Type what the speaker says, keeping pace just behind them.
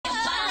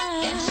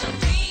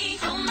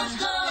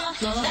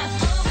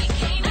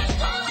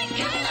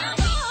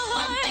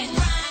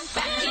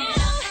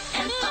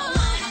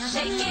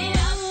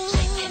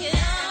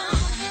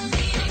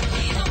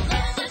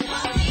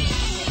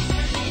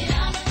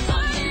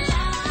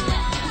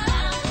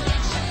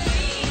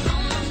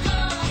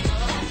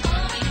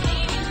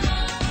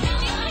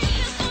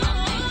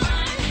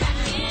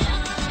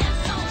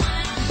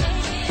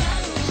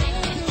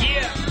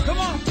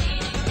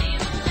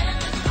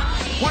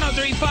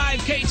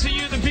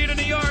KTU, the beat of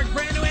New York,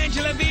 brand new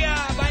Angela Villa,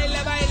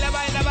 baila, baila,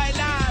 baila,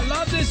 baila.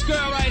 Love this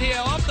girl right here,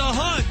 off the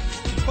hook.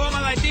 For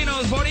my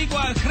Latinos,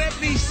 Boricua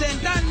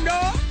representando.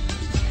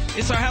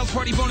 It's our house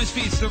party bonus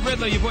piece, The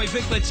Riddler, your boy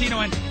VIC Latino,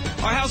 and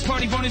our house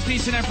party bonus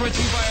piece in effort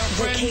to by our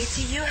friends. The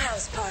KTU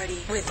House Party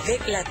with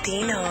VIC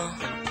Latino.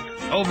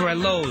 Over at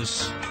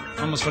Lowe's.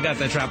 Almost forgot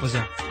that trap was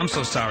there. I'm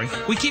so sorry.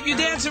 We keep you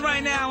dancing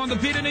right now on the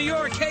beat of New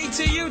York.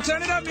 KTU,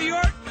 turn it up, New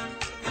York.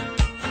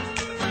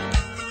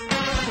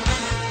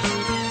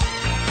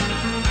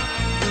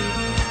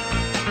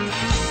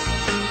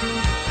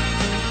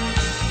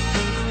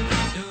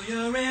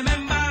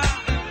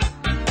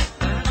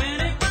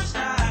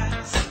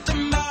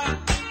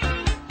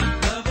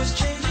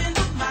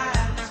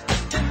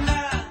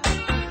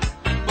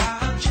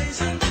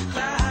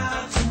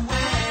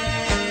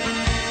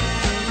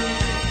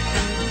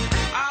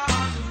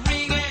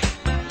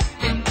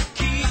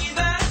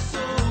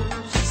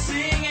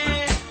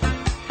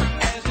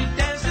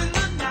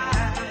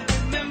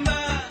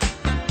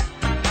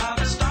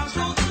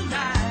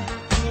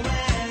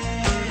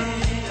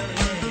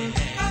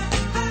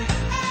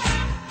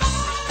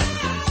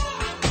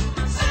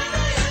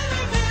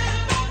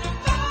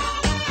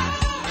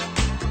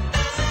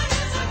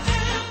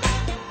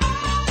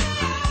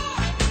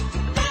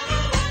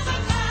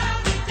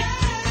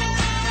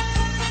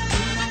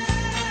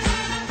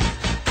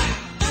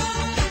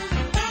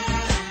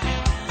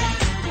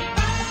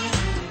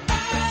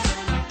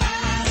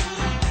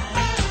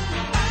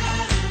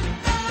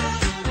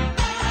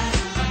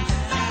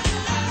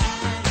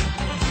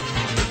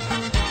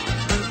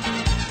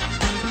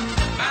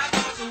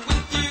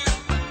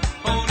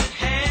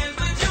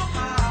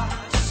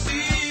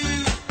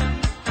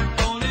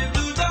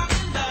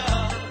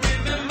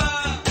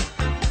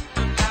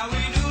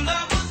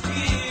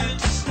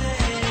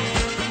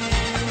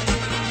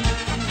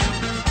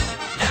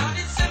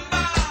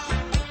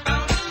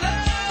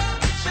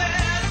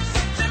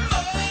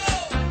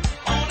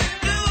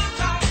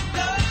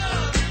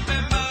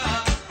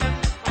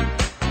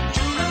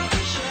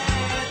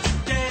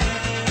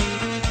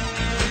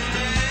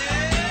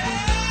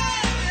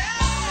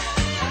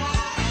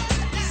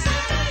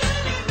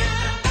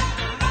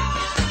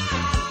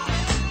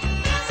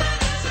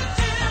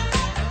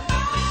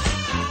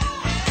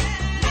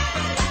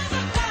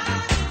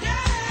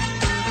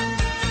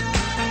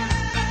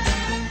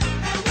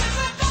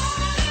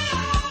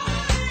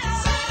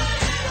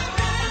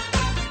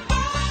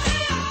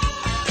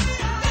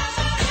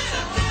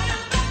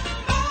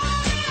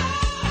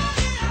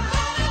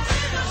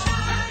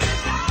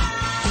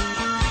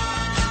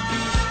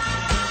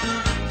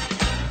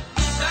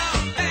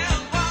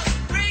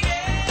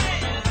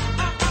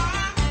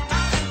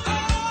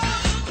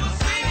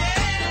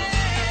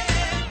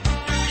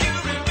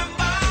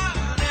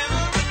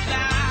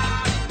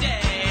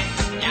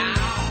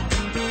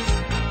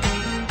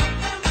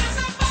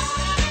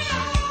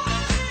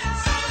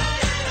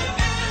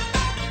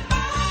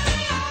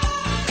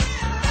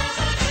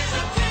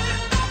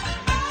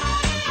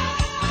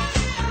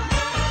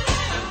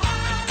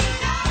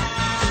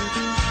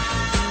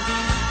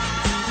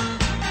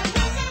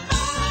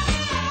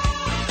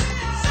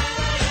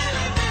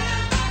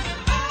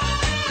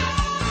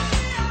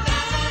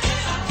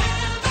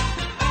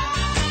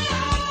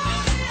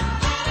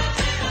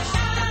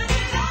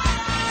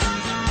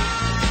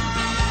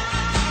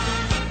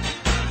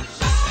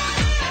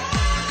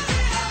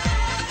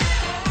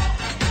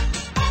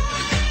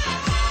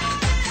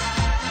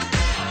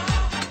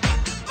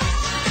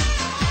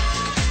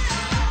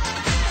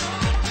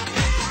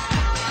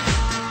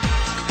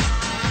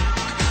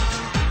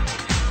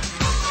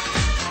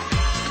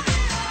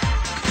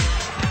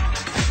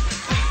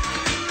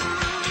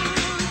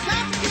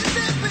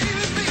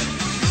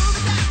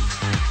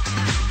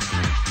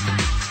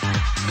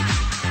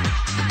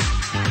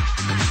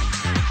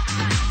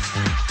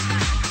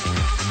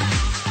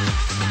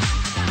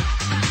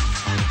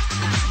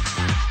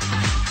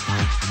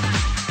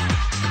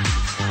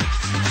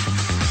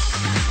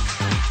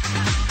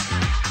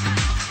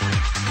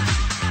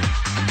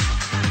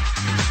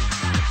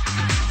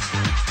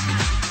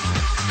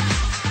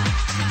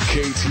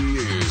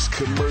 KTU's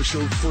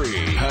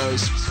commercial-free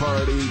house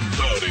party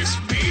bonus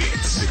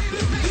beats.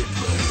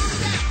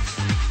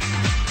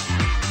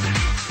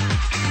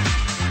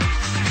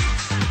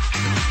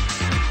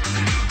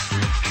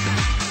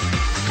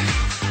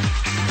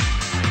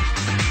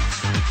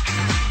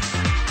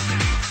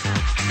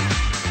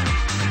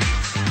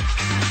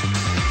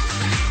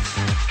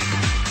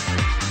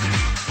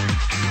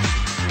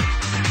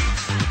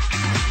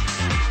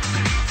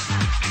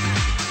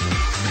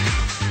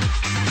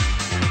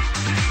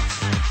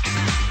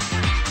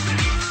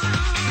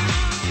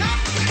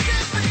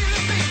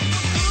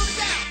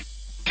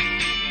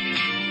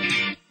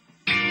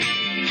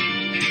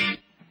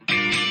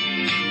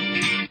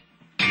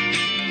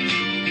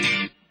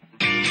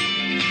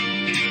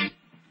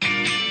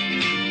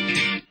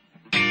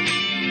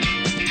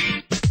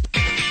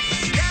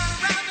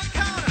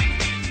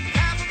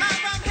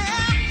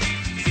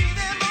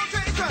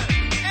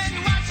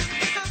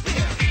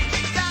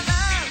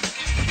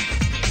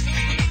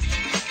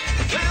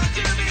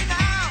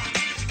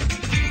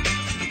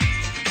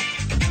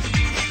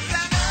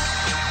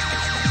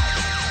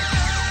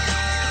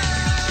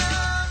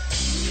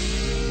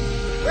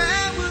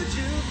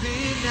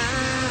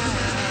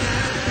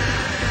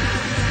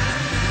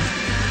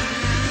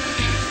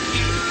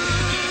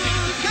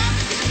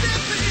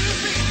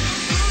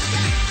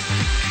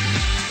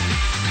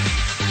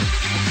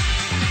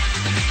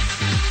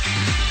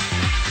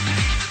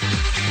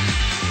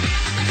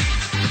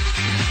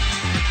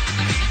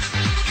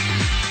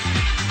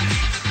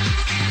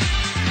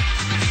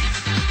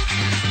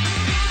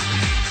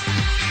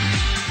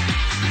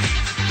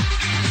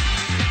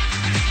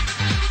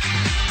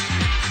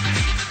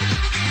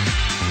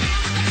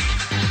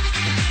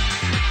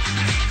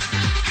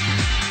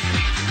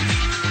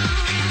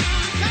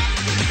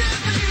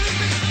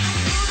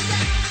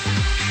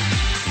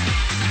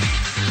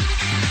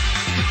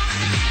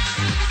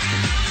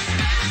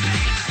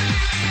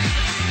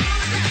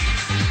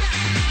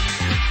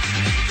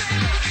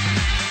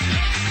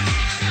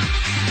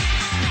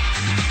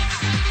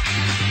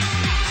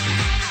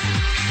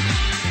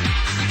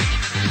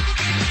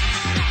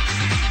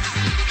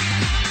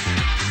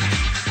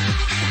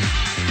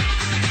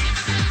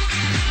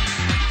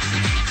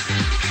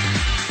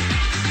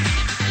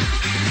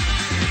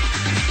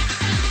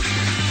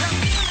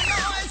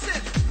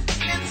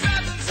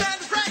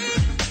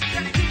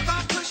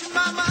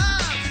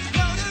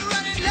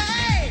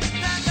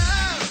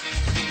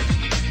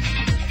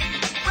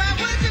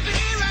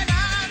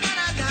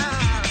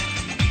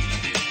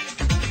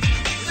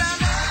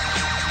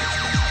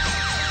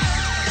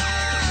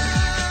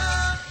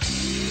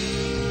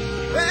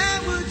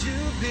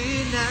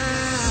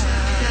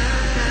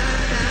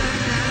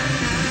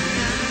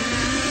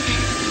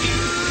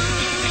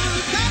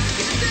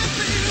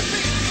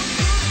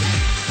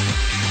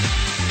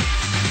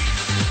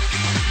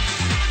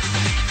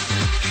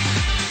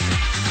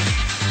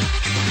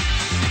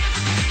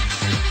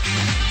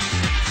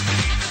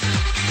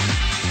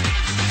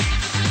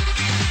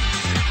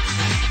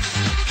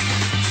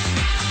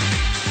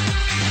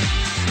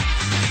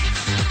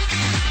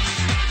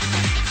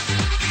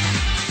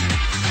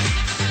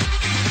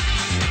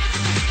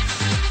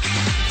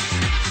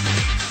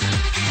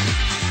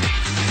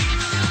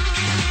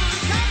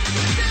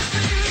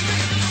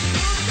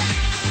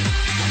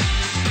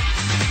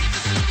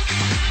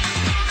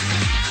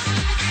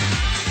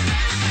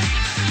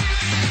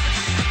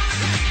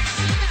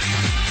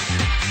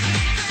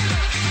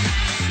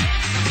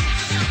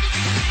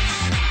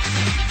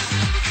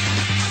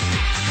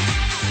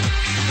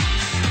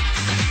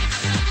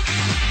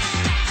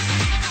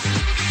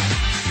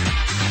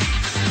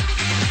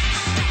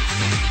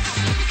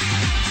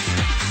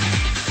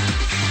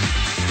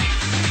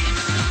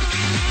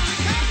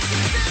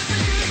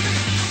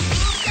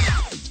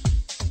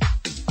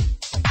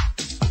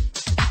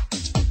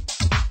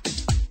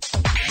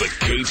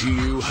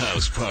 KTU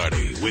House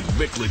Party with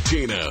VIC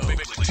Latino.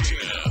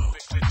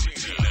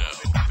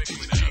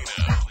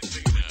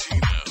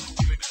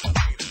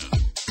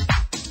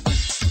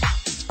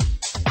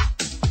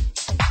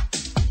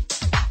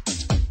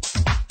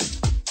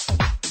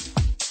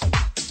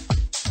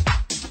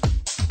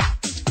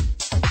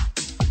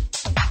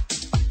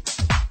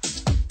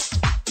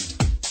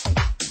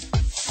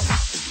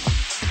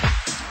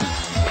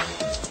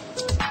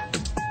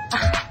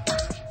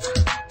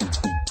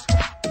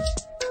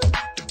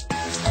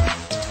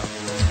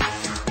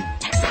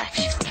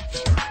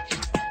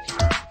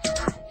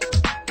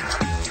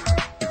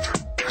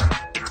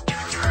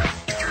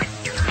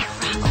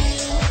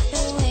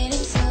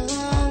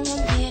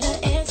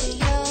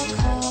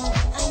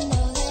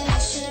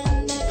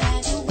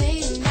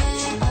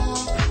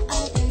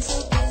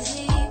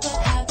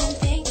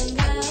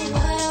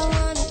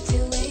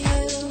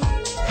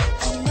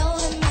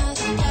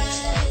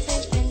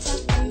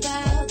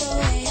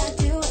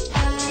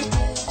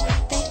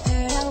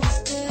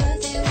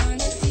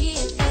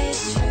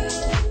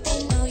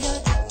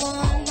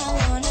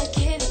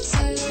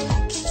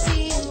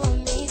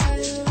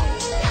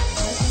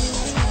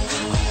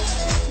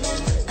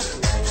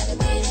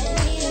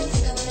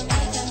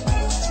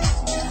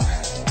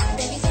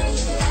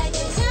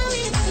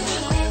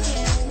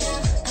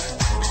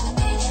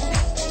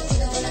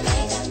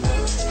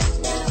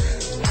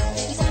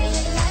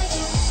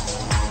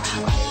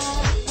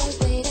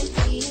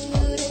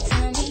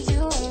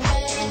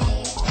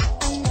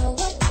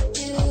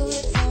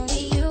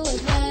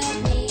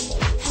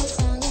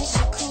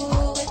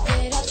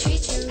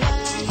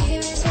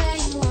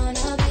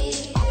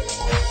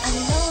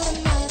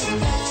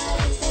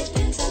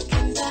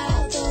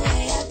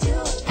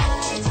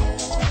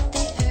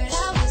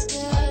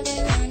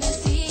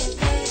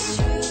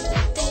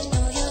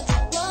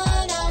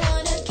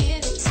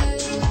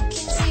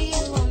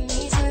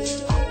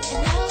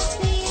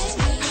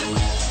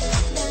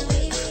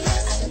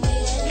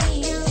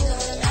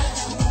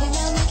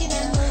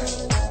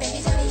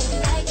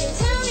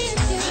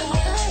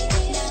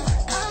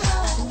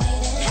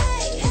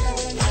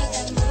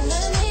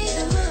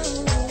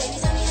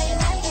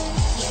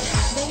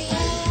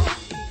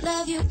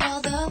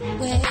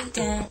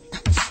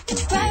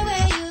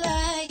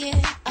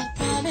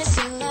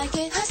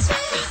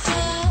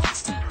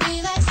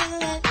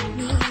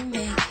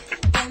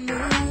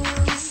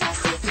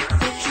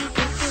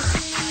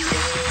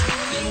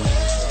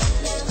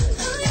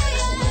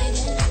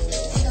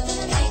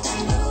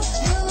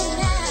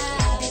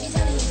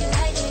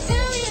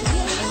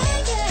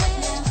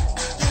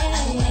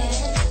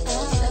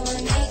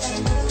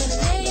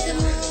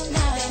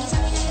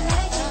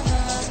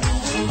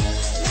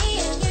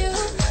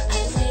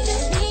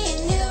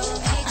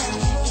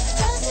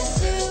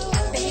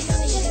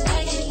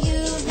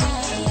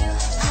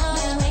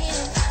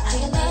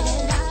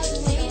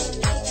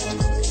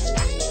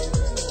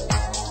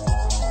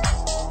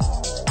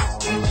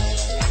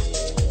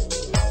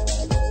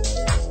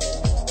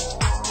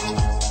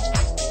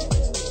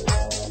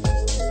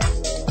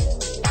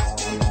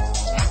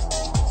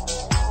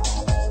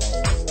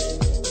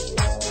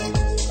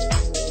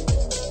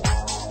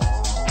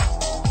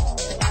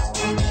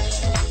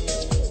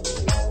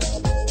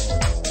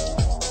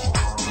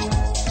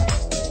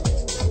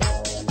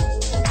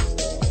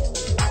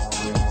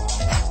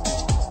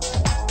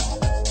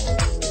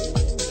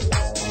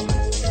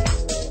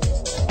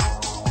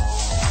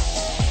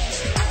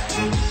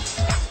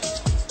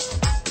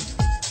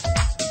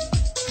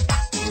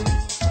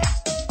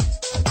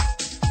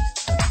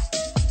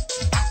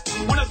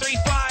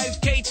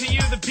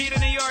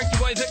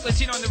 VIC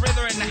Latino on the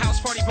Riddler and the House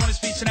Party bonus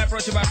beats tonight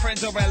brought to you by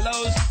friends over at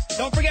Lowe's.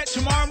 Don't forget,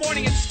 tomorrow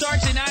morning it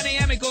starts at 9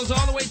 a.m. It goes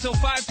all the way till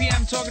 5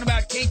 p.m. talking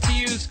about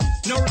KTU's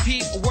No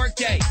Repeat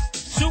Workday.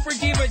 Super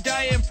Diva,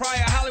 Diane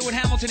Pryor, Hollywood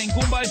Hamilton, and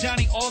Goomba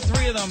Johnny, all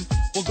three of them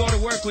will go to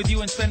work with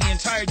you and spend the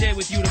entire day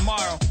with you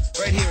tomorrow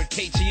right here at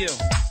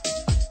KTU.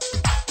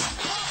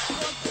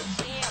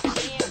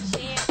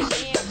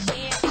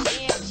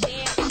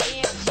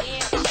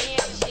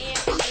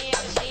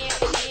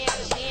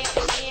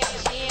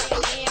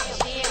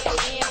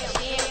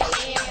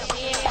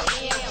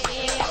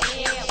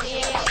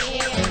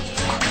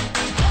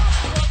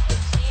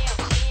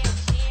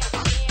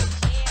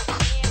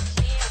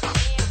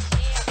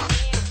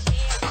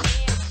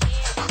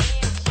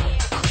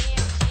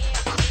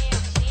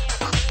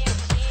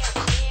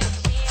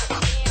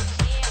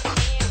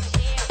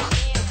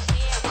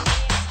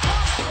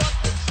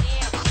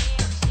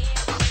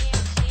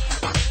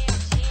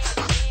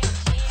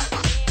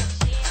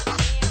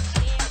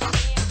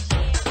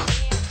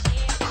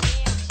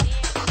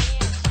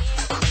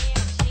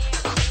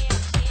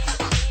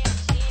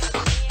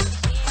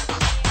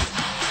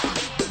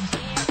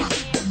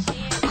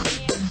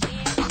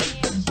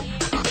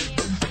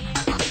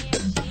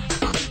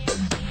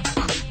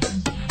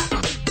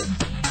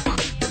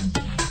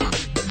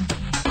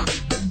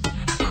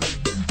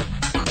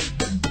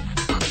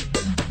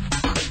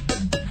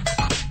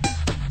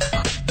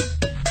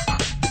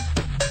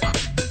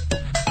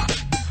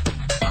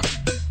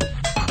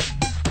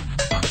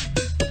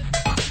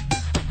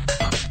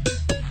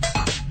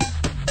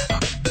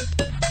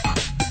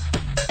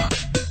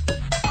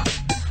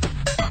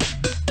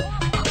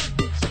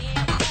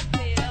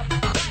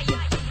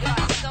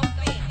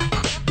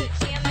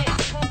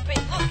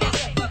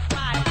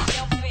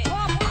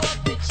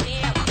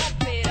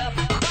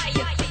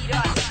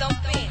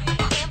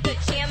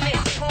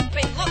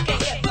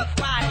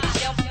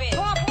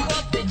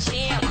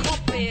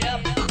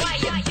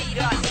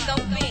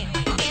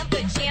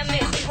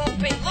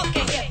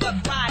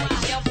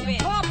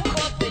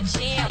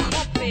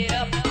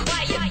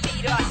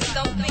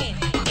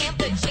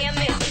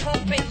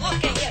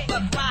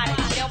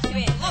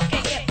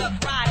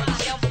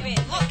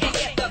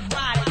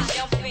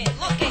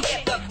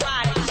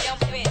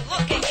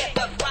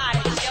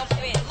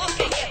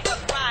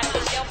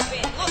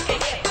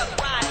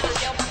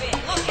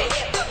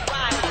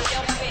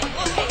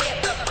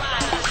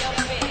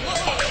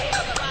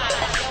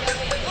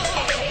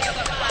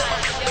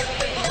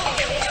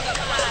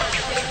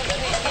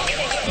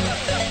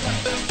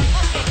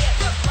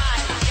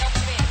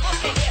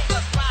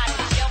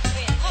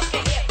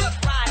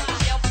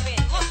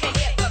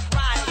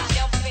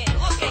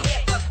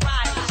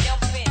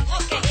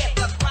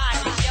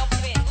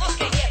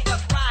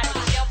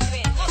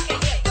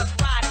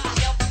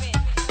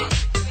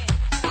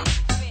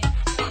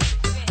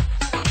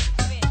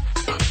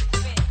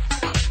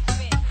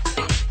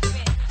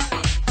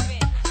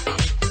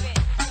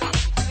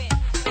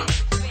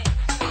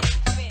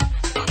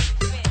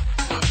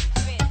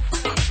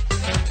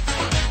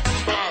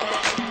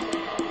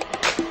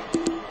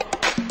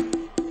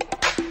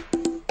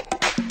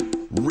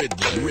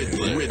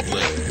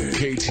 Riddler.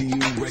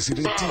 KTU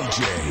resident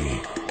DJ.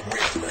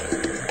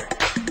 Riddler.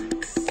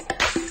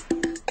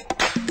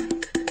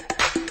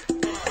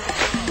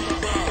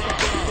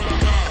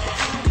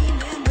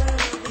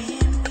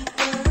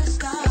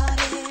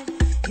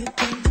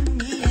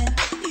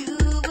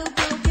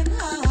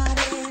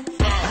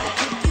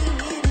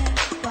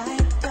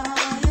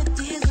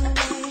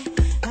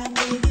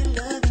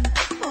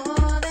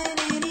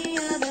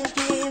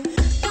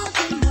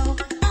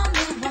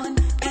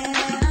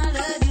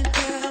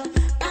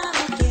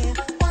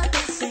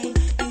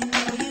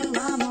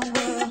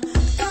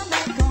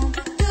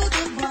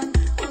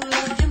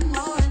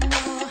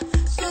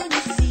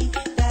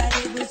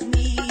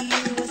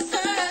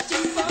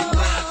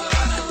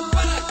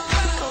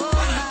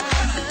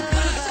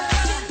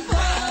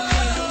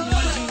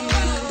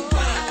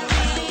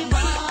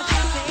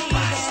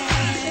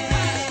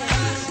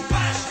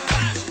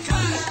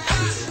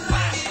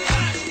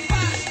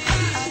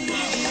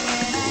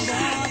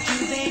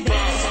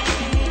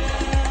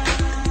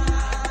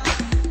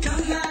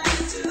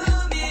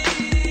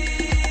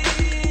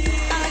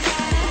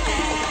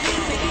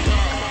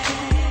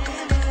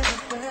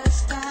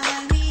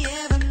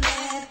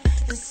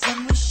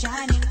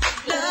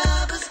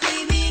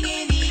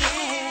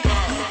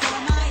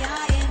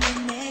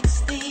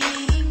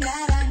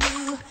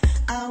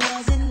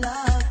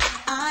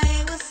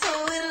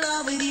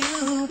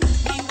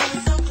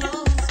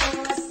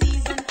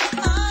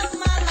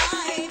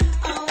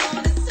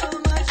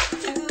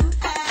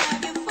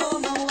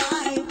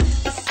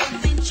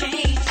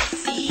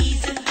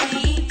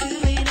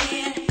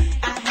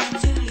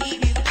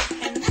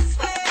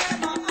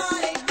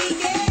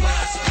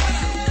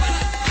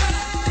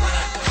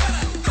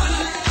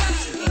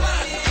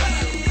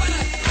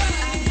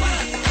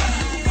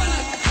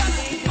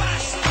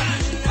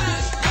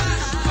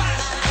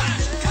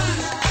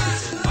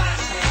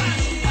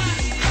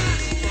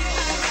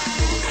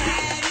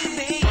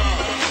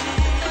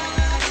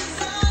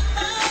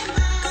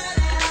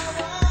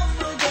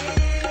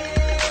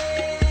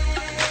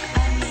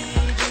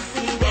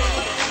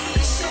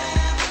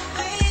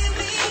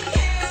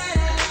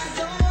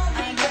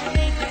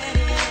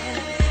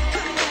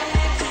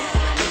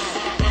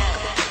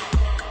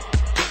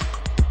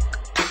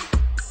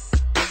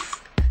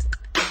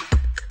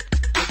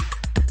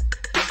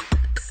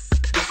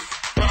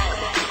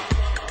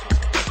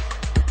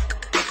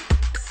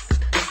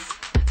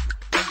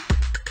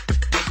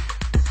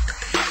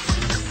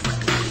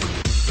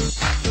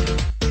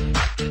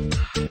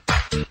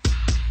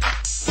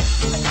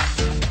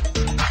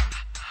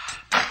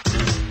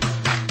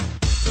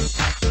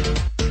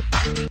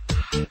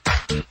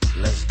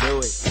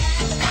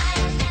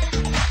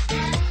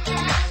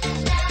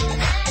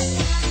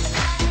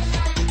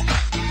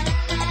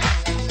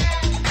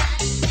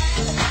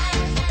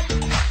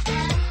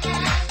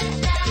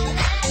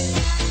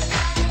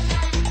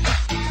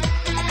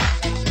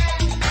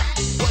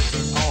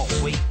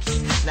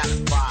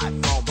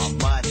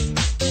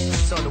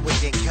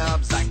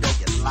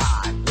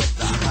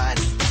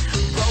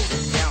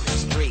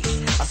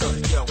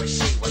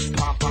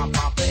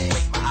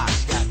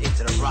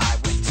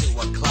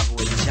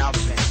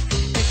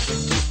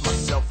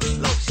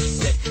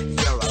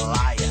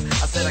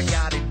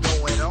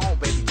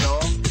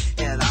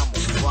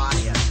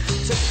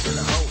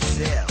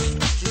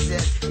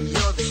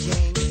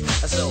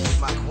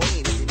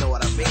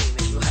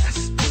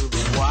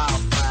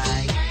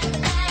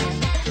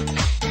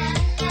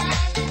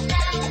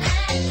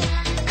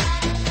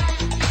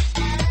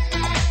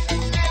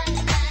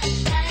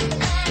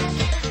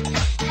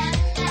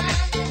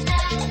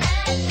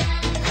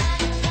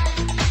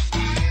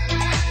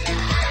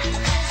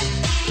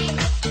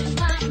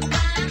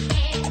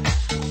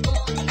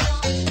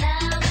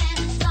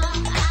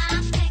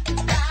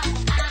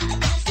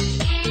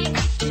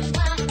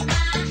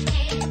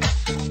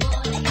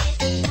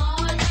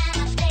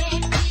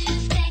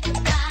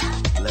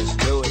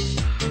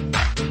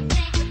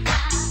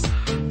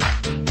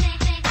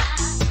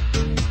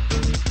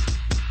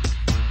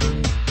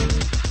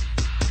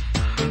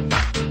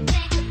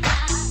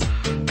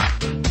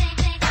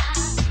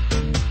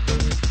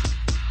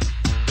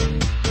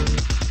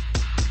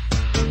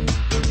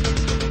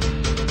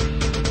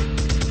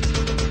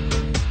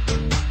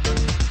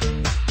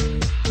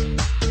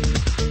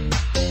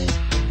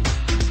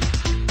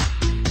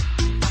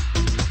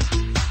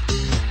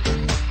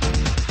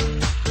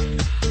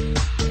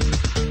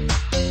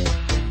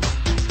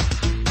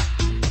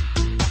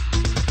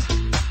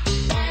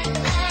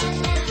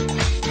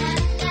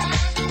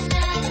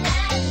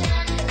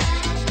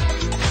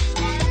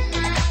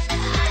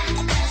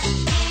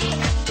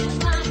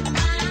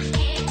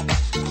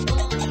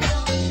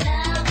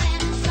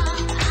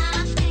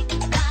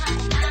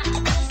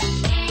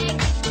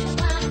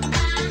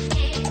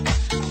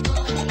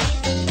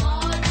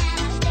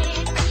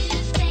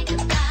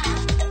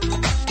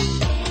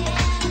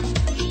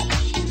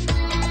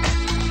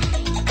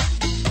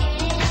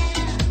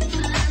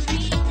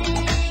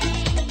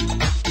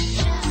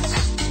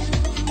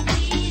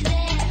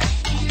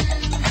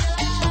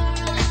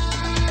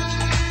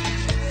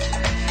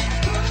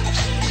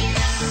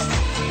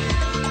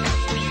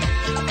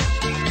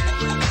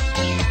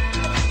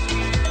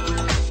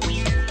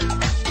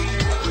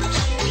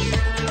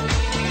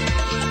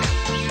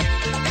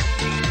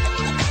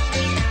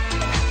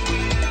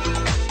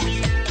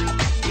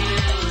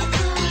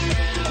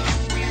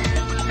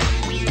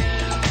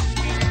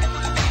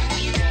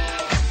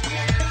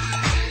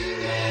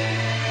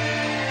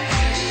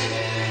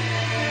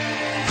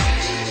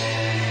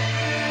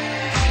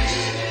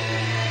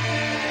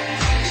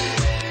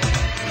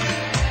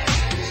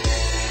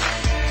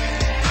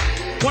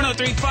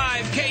 103.5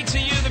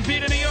 KTU, the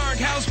beat of New York.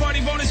 House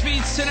party bonus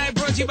beats tonight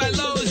brought to you by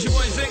Lowe's. Your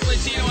boy Vic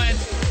Latino, and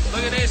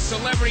look at this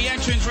celebrity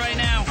entrance right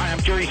now. Hi,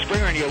 I'm Jerry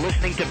Springer, and you're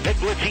listening to Vic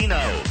Latino.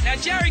 Now,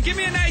 Jerry, give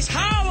me a nice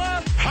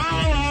holla.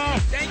 Holla!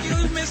 Thank you,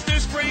 Mr.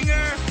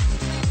 Springer.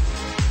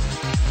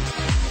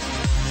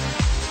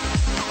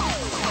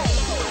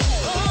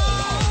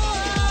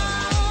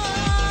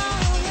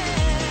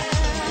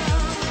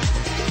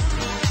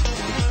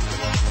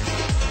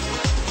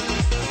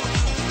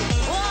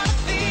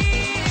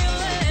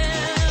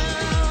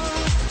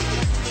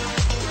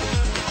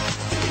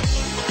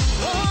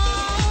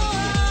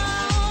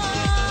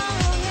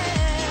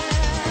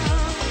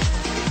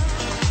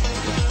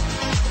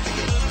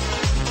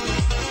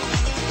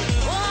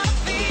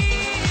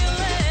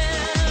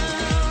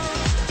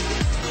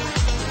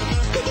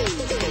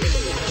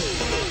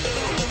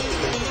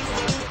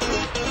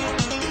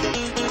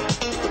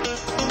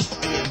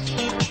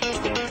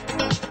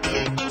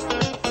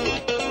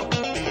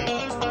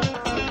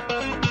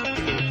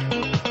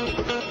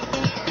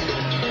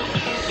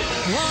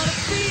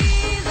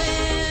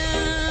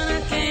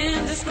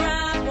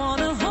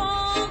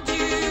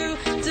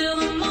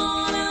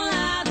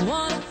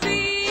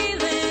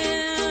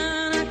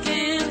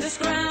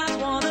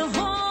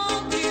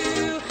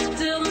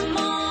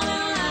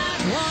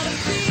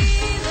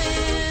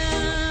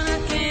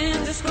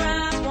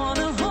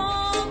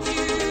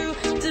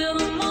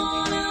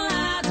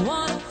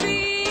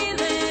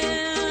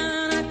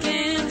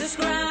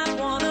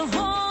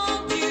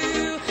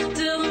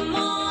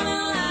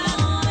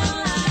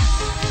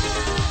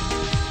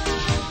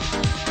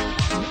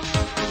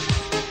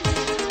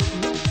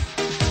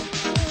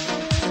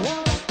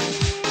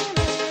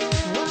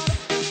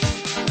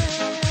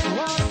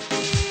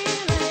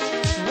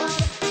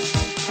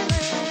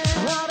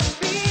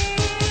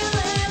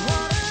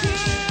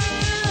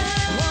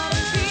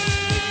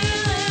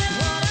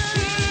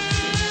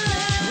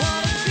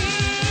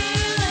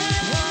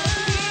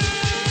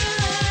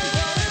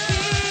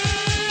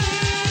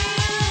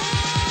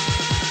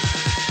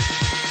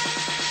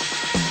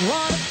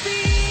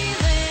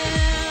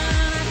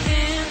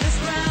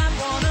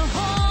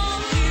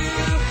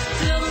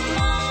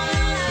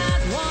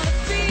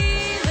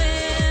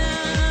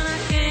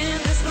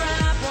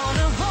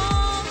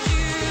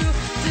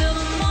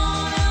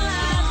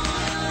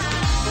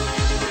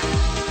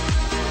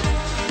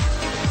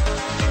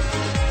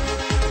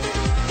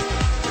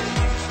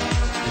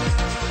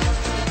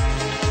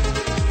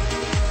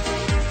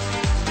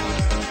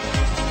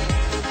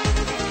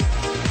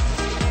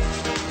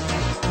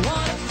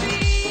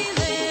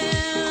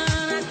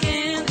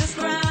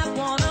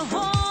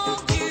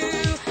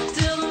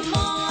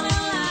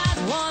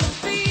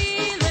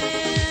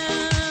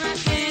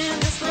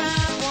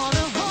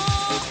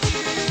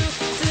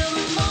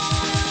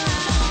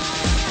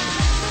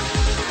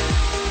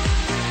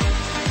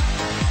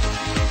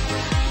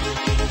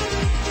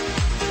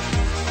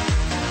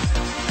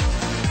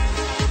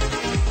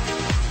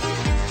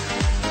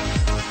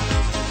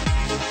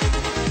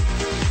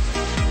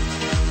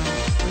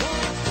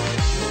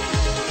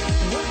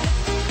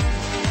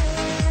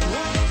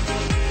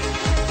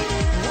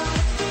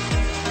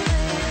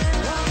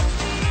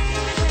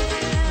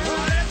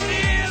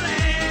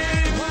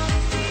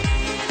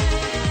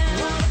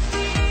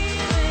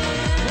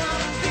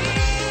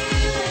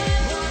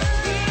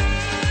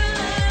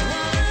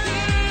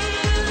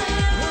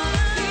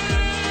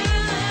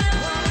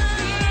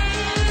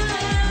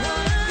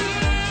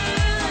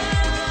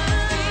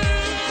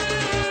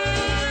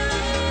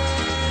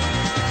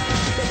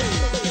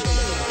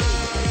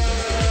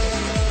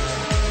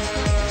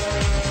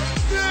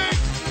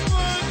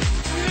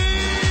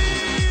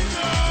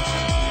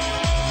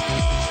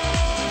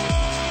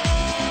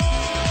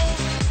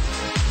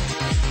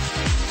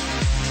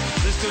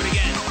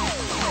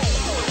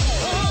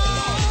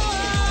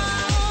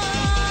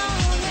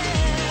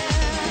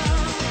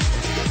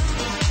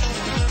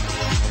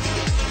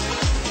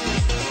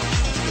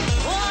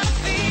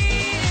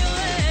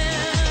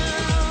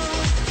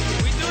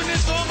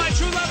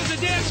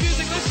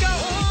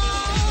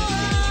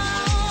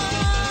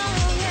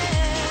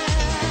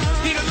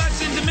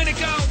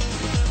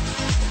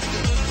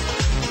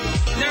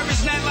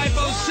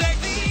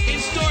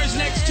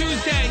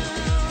 Tuesday.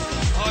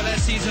 Oh, that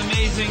city's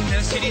amazing.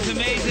 That city's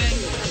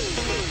amazing.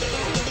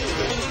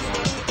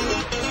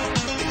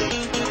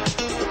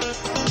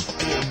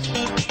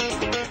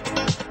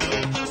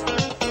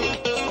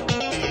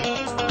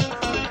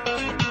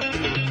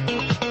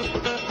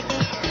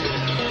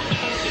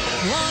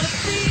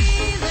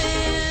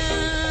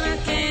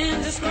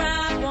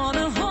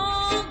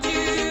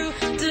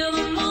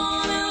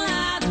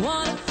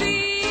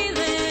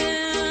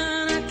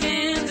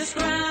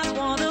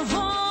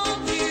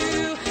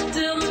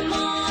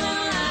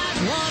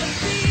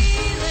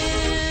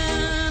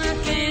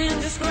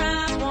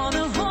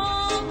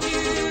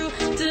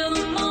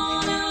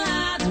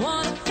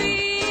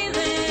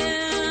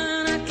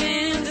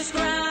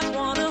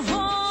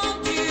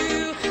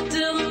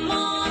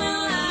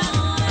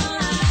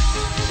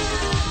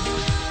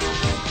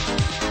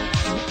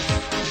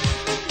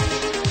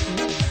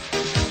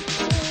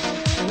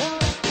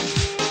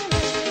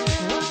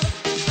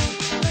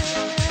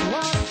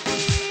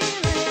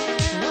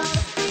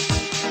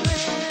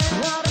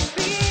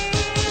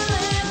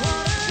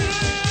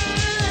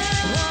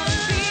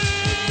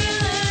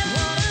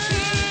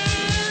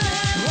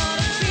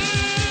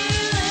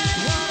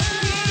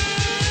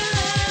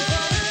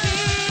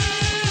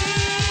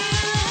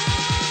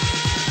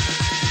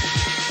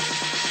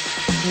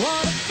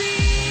 What a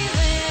feeling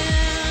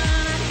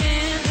I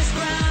can't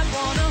describe.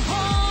 Wanna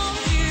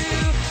hold you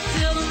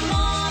till the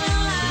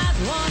morning light.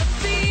 What a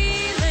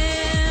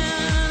feeling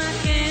I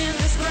can't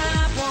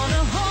describe.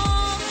 Wanna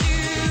hold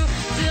you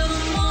till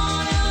the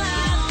morning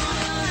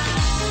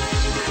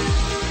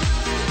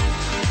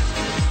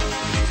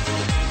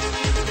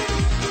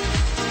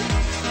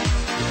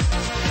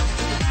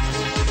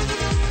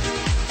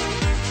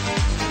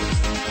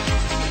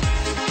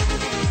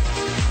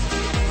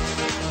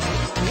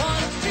What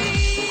a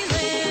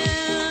feeling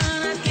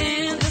I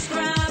can't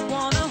describe.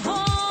 Wanna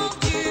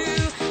hold you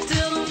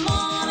till the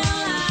morning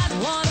light.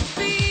 What a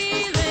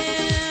feeling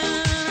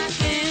I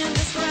can't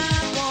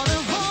describe. Wanna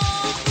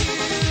hold you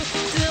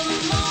till the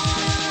morning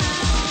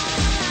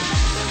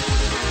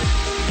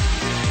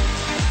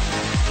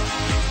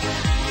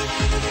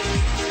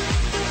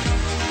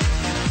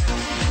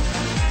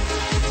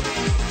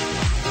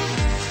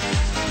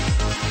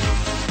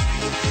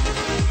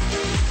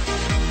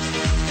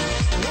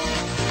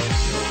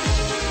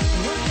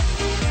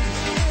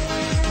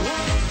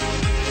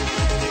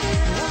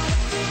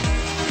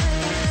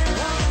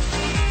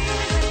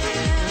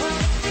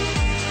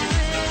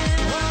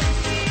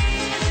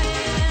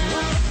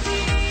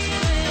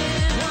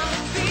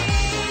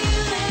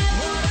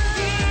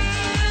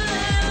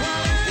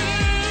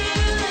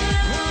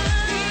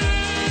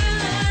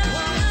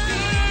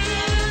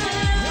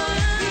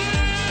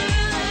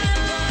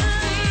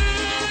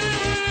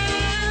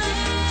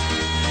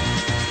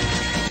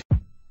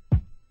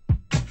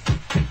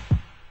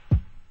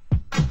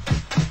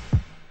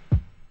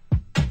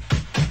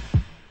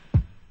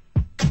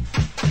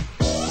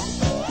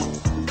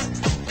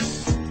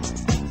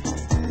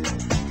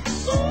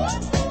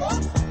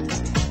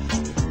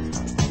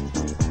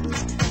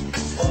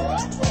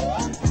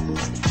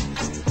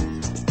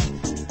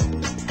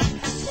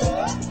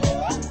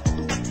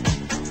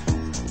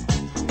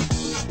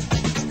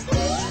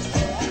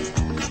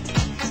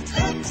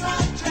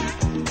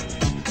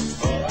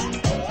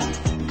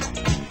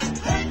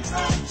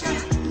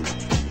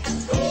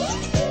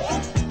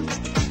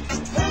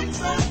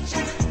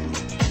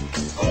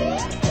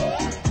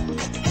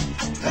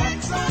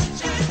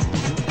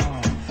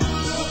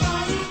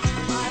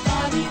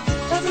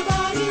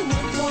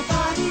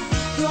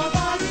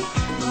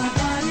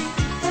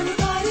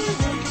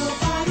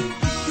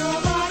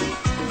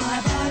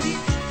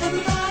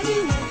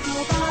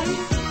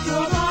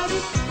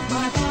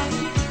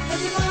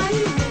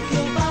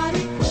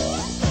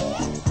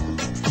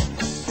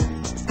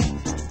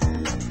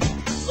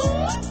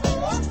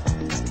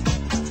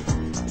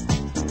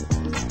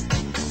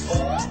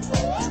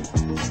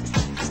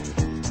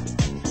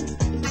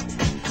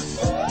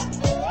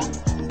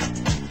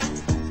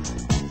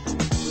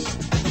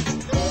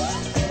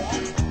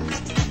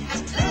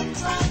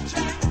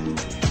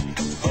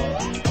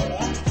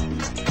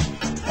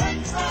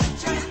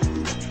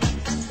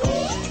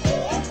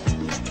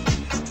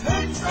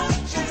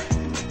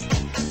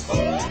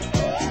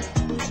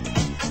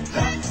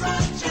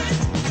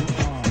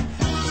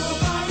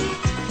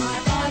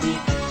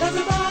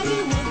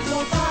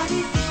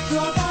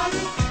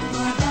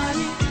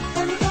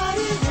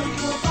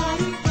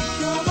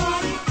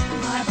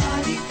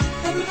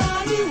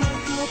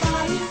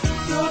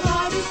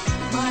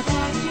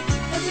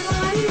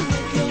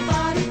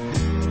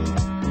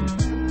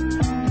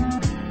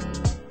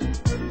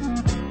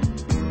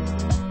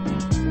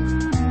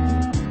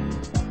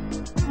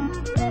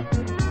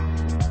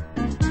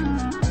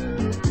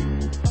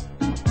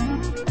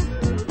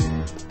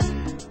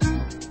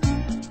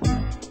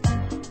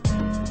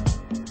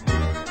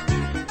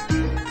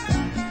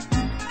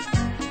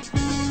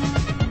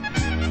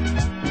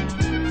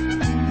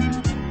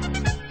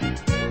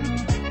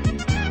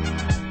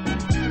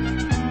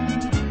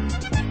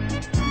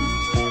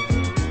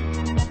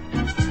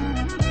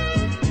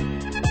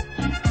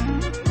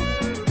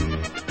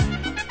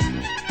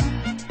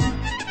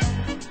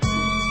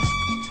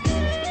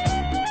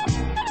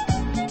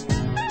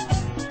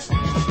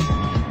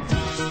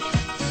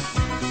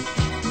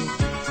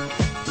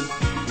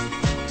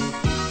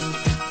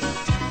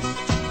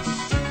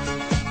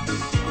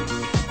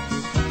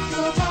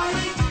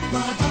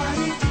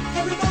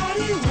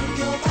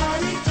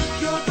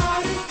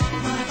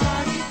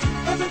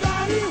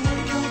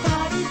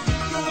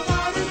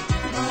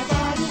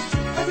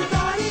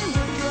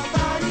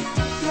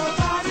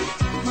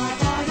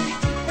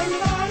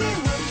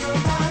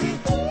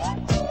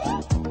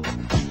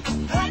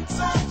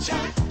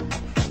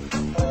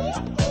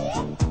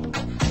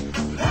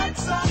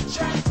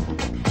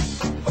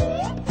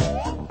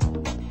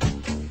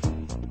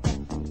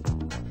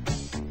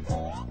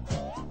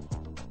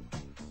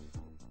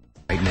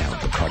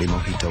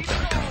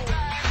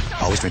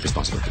BacardiMojito.com. Always drink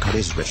responsibly. Bacardi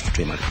is registered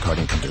trademark of Bacardi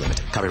and Company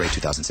Limited. Copyright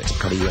 2006.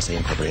 Bacardi USA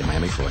Incorporated,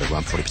 Miami, Florida.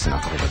 Rum 40%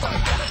 alcohol by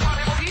volume.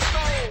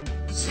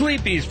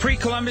 Sleepy's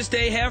pre-Columbus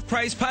Day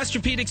half-price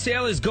Posturepedic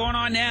sale is going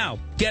on now.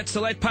 Get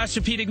select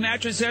Posturepedic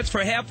mattress sets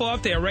for half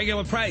off their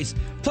regular price.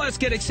 Plus,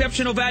 get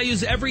exceptional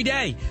values every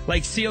day,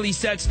 like Sealy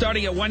sets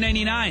starting at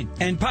 $199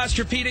 and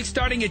Posturepedic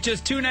starting at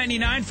just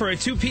 $299 for a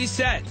two-piece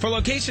set. For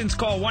locations,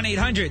 call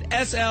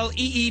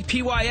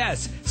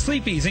 1-800-SLEEPYS.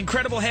 Sleepy's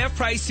incredible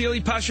half-price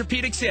Sealy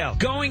Posturepedic sale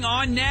going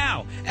on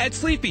now at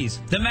Sleepy's,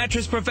 the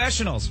mattress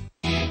professionals.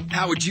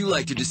 How would you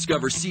like to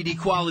discover CD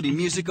quality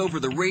music over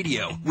the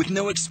radio with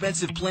no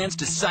expensive plans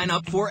to sign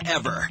up for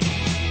ever?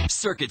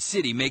 Circuit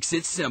City makes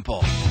it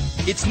simple.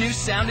 It's new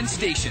sound and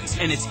stations,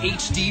 and it's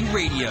HD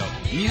radio.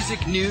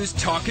 Music, news,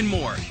 talk, and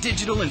more.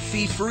 Digital and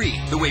fee-free,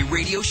 the way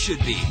radio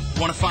should be.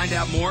 Want to find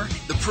out more?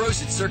 The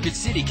pros at Circuit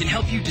City can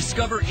help you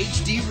discover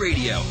HD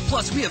radio.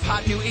 Plus, we have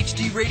hot new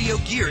HD radio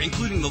gear,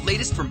 including the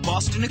latest from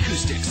Boston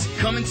Acoustics.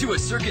 Come into a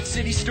Circuit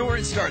City store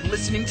and start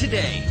listening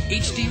today.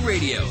 HD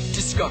radio.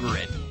 Discover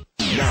it.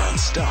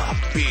 Non-stop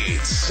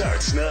beats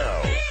starts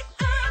now.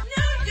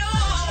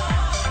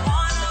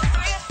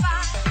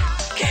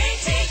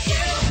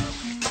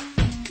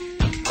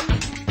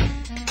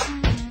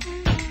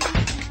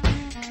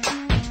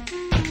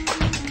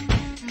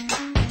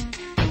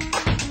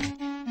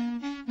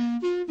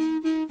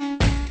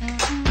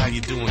 How you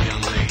doing,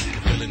 young lady?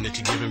 The feeling that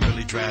you're giving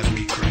really drives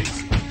me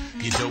crazy.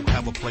 You don't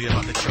have a play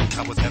about the choke.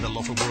 I was at a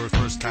loaf of word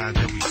first time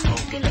that we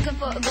spoke. You're looking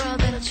for a girl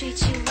that'll treat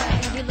you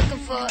right. You're looking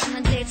for in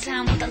the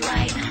daytime with a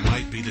light. You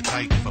might be the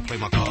type if I play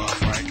my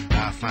cards right.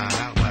 I'll find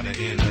out by the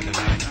end of the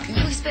night.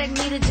 You expect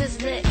me to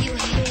just let you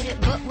hit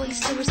it, but will you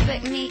still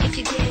respect me if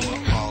you get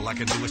it? All I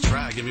can do is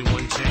try, give me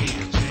one chance.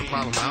 What's the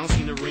problem? I don't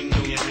see the ring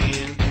on your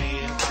hand.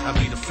 I'll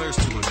be the first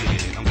to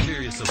admit it. I'm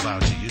curious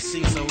about you. You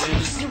seem so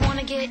innocent. You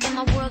wanna get in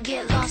my world,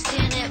 get lost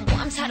in it. Boy,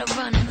 I'm tired of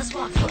running. Let's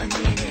walk for a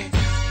minute.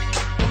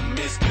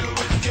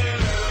 Promiscuous girl,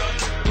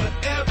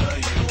 whatever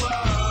you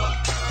are,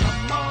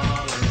 I'm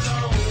all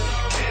alone,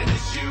 and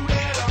it's you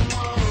that I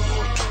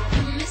want.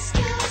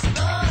 Promiscuous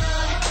boy,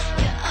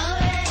 you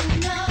already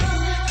know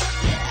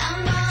that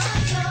I'm all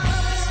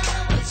yours.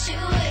 What you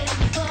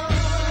waiting for?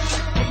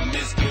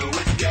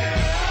 Promiscuous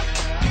girl,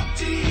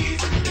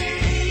 teasing me.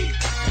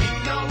 You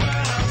know what I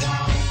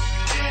want,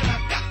 and I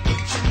got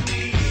what you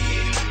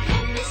need.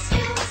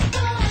 Promiscuous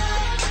boy,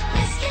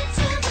 let's get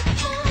to the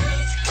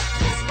point.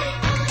 Let's be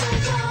on the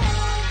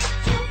road.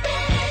 You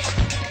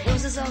ready?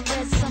 Roses are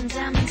red, some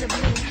diamonds are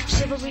blue.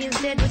 Chivalry is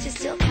dead, but you're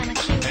still kinda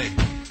cute. Hey,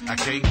 I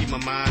can't keep my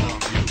mind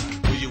off you.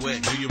 Where you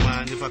at? Do you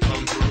mind if I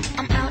come through?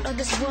 I'm out of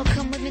this world,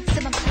 come with me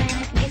to my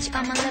planet. Get you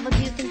on my level, do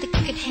you think that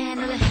you could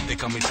handle it? They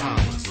call me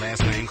Thomas,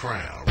 last name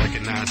Crown.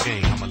 Recognize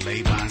game, I'ma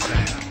lay mine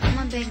down. I'm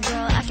a big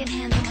girl, I can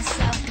handle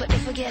myself. But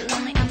if I get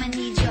lonely, I'ma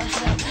need your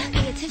help.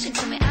 Pay attention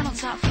to me, I don't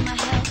talk for my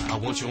health. I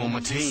want you on my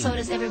team. So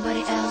does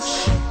everybody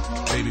else.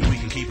 Baby, we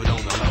can keep it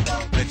on the low.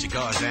 Let your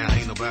guard down,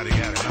 ain't nobody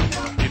got it know.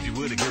 If you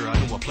were the girl, I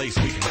know a place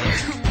we can go.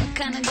 What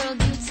kind of girl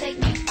do you take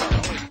me for?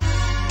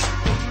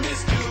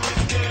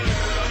 Promiscuous girl,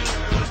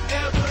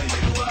 whatever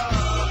you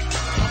are,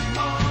 I'm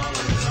all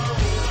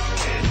alone,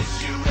 and it's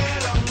you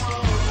that I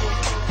want.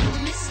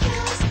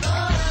 Promiscuous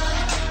boy,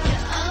 you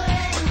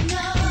already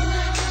know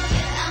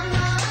that I'm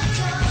all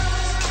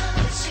yours.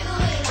 What you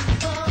waiting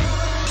for?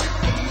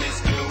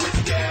 Promiscuous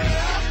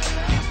girl,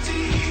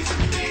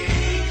 teasing me.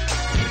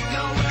 You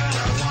know what I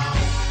want,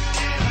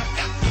 and I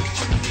got what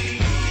you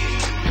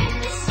need.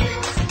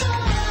 Promiscuous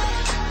boy,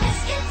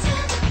 let's get to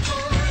the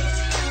point.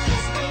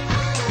 Let's be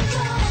on the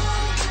road.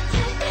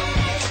 You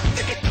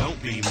ready? Don't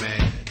be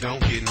mad, don't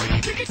get me.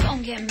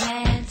 Don't get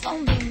mad,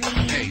 don't be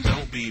mean. Hey,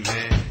 don't be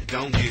mad,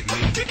 don't get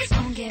me.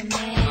 Don't get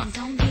mad,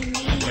 don't be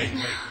mean. Wait,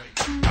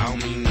 I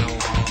don't mean no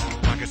harm.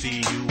 I can see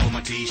you with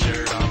my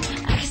t-shirt on.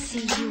 I can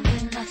see you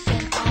with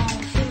nothing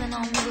on. Feeling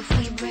on me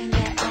before you bring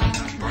that on.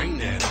 Bring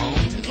that home.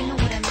 You know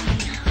what I mean.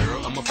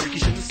 Girl, I'm a freak, you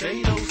shouldn't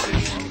say those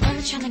things.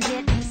 Only trying to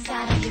get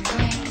inside of your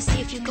brain.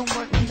 See if you can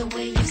work me the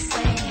way you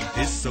say.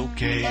 It's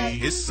okay,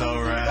 it's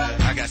alright.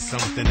 I got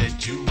something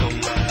that you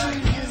gon'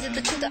 like. Is it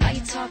the truth or are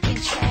you talking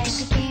trash?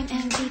 Is the game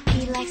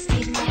MVP like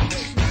Steve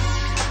Nash?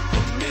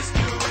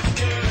 Promiscuous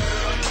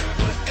girl,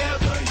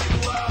 whatever you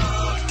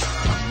are,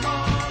 I'm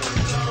all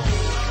alone,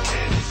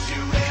 and it's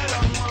you that I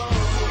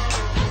want.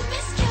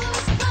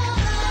 Promiscuous boy,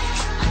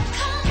 I'm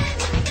calling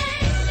your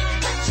name,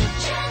 but you're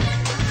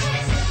driving me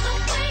crazy the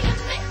way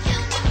you're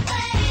making me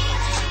wait.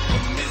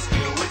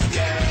 Promiscuous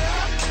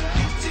girl,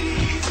 you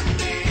teasing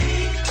me.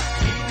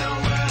 You know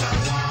what I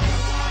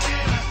want,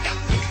 and I got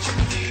what you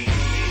need.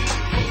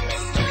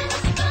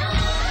 Promiscuous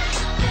boy,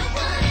 we're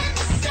one and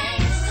the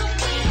same, so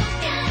we don't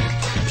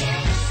gotta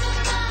get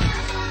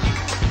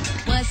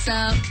What's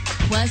up?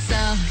 What's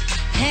up?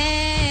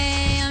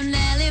 Hey, I'm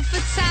Nelly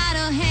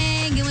Furtado,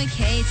 hanging with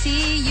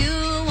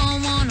KTU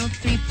on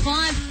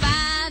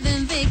 103.5,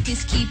 and Vic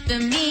is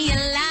keeping me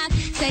alive.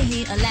 Say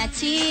he a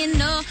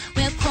Latino,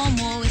 well,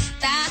 como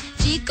está,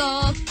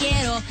 chico?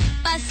 Quiero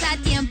pasar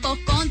tiempo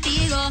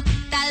contigo.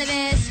 Tal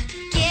vez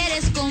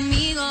quieres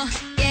conmigo.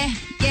 Yeah,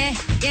 yeah,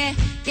 yeah,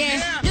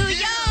 yeah. New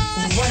York.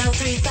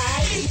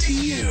 103.5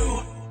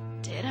 KTU.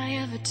 Did I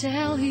ever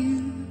tell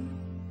you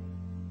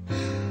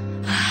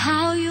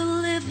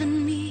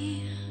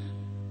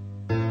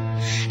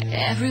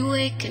every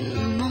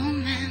waking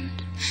moment,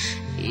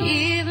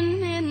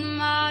 even in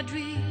my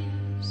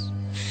dreams.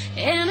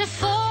 And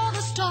if all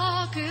the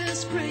talk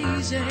is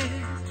crazy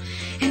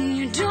and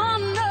you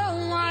don't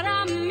know what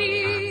I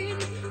mean,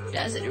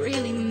 does it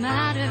really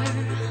matter?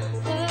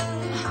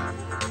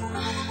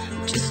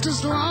 Just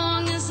as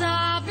long as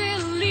I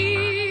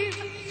believe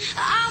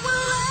I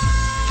will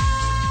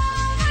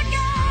love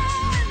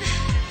again.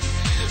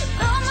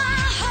 Though my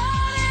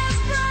heart is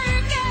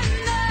breaking,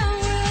 I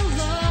will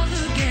love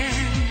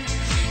again,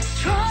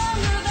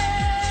 stronger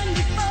than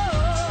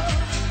before.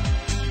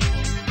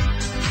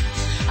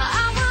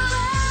 I will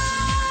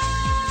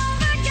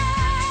love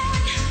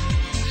again,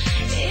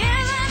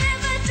 even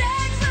if it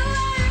takes a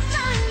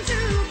lifetime to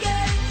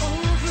get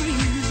over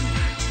you.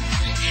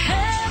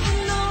 Heaven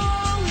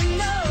only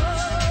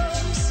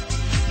knows.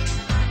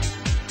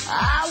 I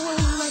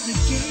will love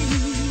again.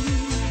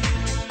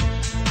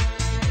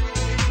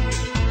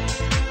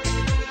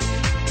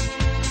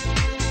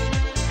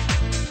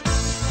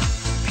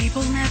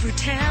 People never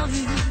tell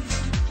you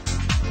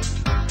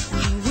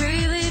the way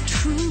they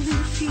truly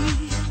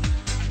feel.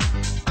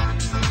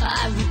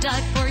 I would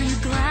die for you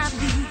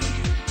gladly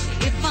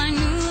if I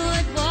knew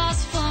it was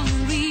for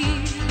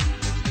real.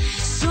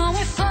 So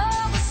if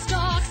all the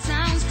talk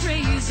sounds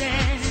crazy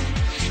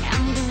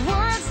and the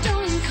words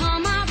don't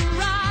come out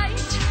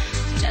right,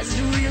 does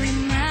it really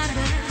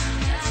matter?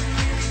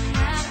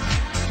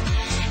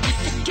 If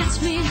it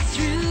gets me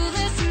through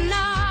this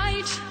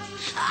night,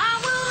 I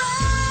will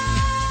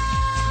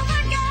love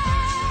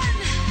again.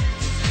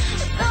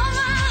 Though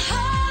my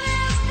heart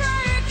is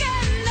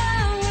breaking, I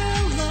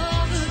will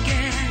love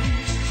again,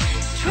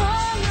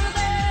 stronger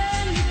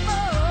than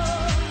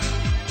before.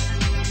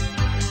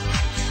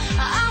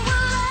 I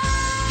will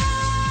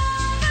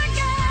love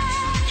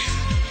again,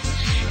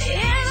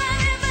 even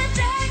if it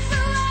takes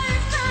a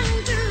lifetime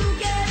to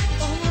get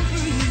over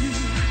you.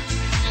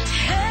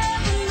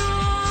 Heaven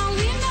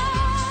only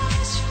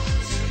knows.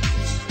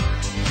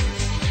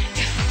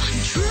 If I'm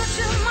true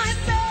to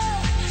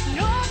myself,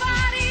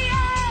 nobody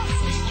else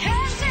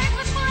can take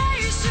the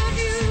place of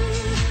you.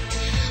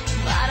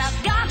 But I've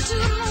got to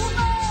move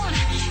on.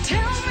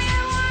 Tell me,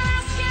 what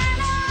else can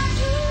I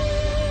do?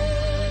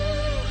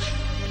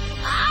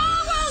 I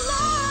will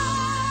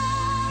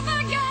love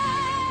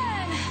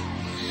again.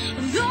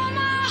 Though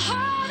my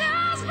heart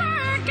is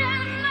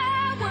breaking,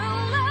 I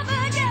will love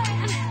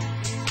again,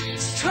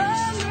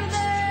 stronger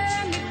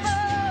than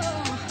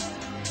before.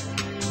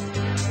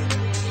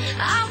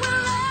 I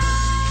will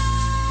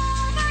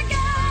love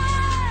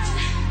again,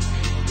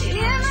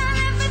 even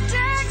if it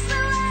takes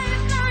a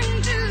lifetime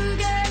to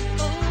get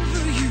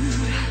over you.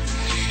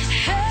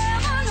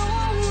 Heaven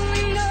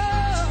only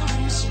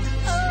knows.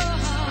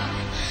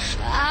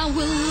 I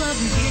will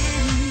love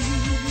again.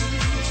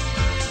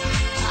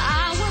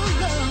 I will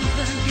love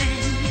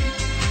again.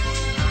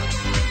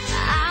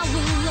 I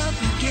will love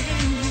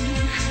again.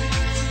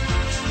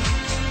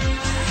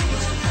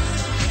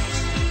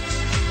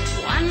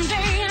 One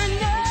day I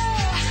know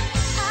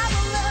I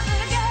will love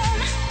again.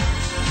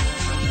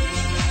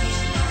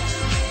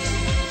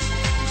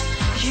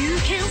 You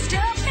can't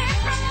stop me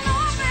from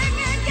loving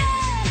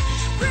again,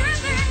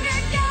 breathing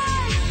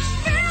again,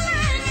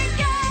 feeling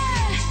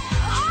again.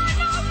 I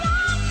know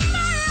one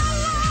day I'll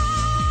love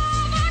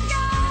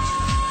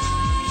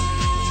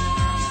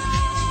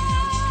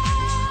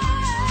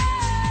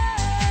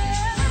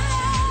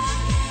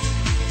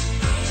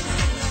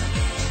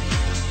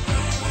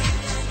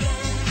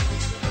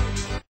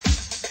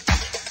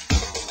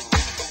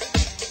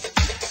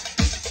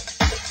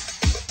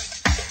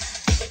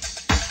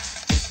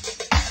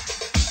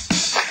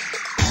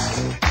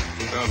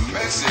The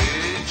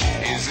message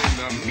is in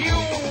the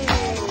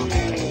music.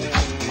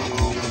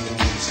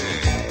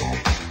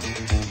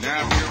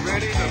 Now if you're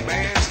ready, the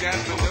band's got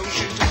the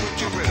notion to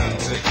put your rhythm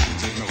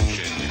sections in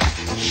motion.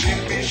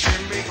 Shimmy,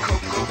 shimmy,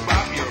 cocoa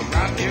bop, you're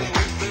rocking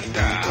with the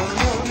dial. Come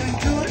on and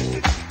do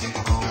it.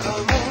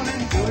 Come on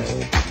and do it.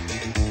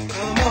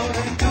 Come on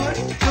and do it.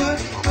 Do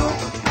it. Come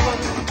on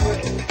and do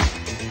it.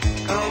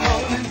 Come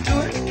on and do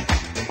it.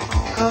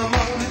 Come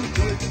on and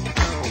do it.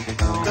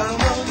 Come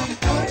on and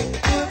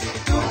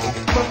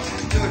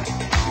do it.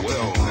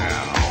 Well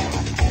now,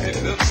 it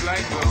looks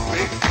like the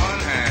big fun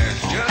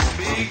has just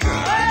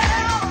begun.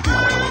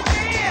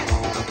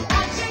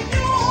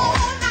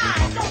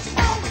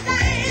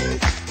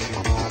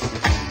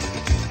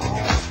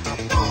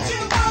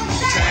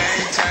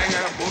 Tang, tang,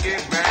 a boogie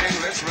bang,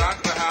 let's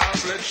rock the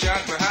house, let's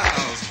shock the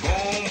house.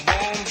 Boom,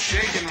 boom,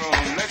 shake and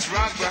roll, let's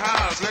rock the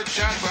house, let's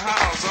shock the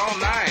house all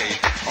night.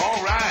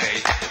 All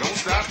right, don't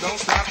stop,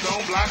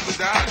 don't block the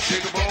dot.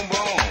 Shake a boom,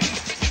 boom,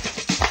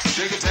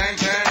 shake a tang,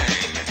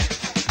 tang.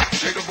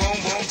 Shake a boom,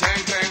 boom,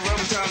 tang, tang,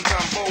 rubber tum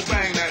tum, bo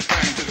bang that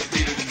thing to the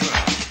beat of the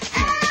drum.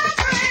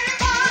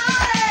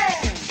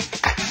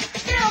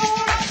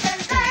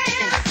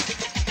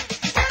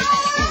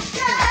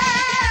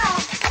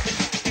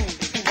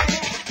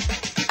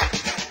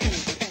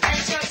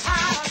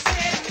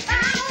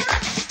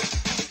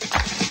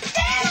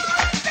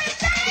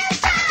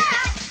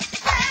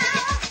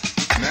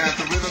 Now if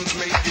the rhythms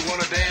make you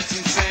wanna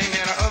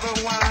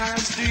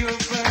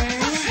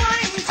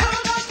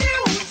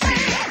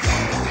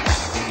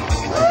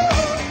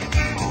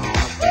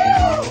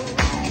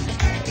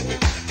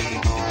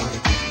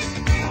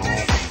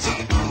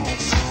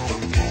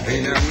Hey,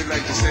 now we'd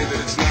like to say that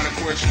it's not a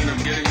question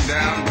of getting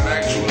down, but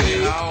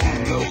actually how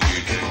low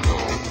you can go.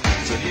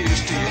 So here's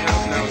to your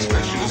health now,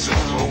 especially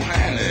yourself, oh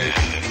honey.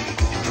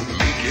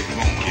 Make it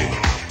funky.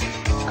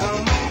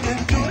 Come on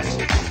and do it.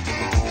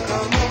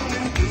 Come on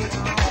and do it.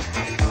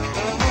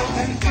 Come on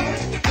and do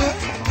it.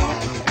 Come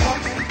on and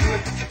do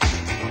it.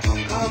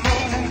 Come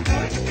on and do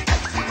it.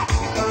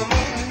 Come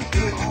on and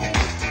do it.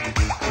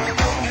 Come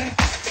on and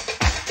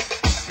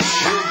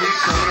she'll be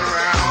coming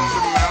around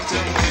the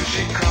mountain when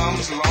she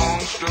comes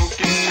along,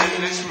 stroking,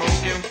 chimney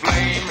smoking,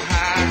 flame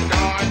high,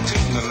 darn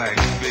tootin' like a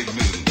big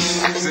news.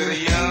 Said a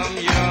yum,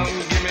 yum,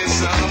 give me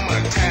some,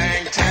 a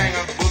tang, tang,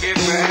 a boogie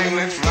bang,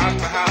 let's rock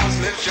the house,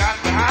 let's shock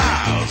the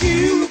house.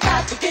 You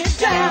got to get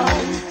down.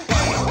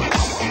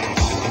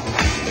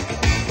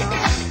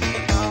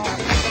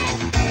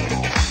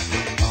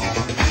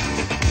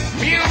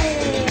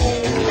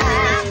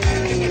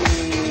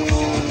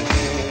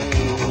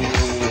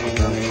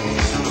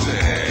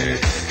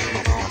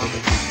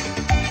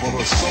 For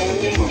the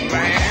soul of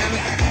man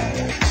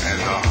and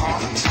the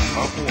heart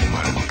of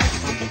woman.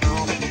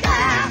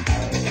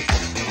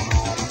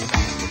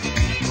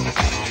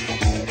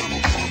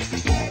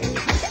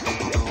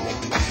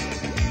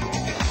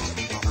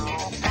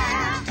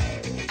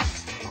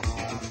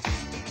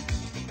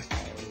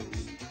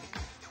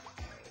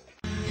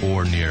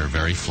 Or near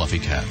very fluffy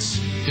cats.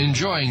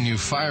 Enjoying new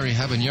fiery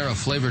habanero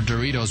flavored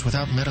Doritos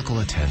without medical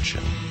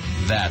attention.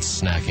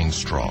 That's snacking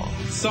strong.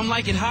 Some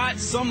like it hot,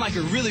 some like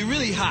it really,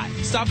 really hot.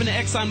 Stop into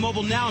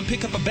ExxonMobil now and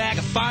pick up a bag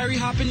of fiery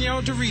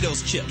habanero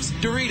Doritos chips.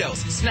 Doritos,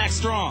 snack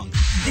strong.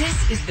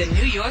 This is the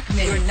New York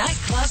Minute, your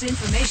nightclub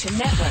information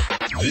network.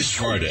 This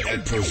Friday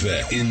at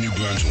Privet in New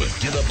Brunswick,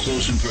 get up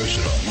close and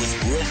personal with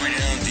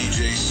world-renowned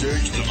DJ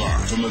Serge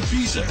Devon from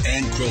Ibiza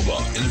and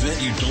Crowbar, an event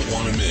you don't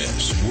want to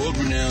miss.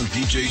 World-renowned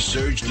DJ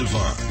Serge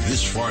Devon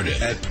this Friday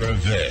at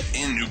Privet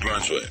in New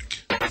Brunswick.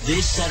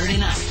 This Saturday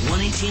night,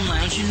 118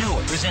 Lounge in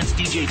Newark presents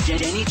DJ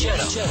Danny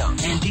Chetto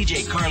and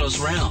DJ Carlos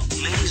Realm.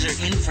 Ladies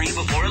are in free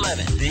before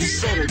 11 this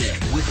Saturday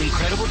with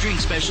incredible drink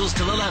specials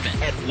till 11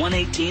 at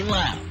 118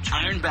 Lounge,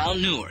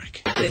 Ironbound,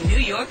 Newark. The New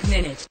York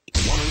Minute.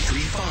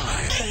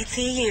 103.5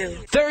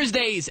 KTU.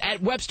 Thursdays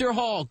at Webster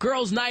Hall.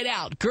 Girls' night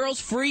out. Girls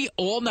free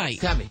all night.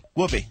 Cubby.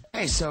 Whoopi.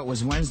 Hey, so it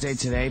was Wednesday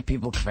today,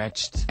 people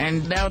fetched.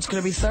 And now it's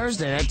going to be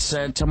Thursday. That's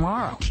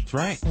tomorrow. That's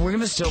right. We're going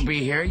to still be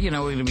here. You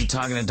know, we're going to be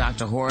talking to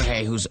Dr.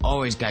 Jorge, who's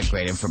always got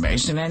great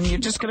information. And you're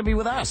just going to be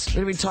with us.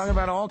 We're going to be talking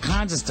about all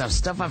kinds of stuff.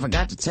 Stuff I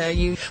forgot to tell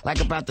you, like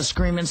about the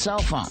screaming cell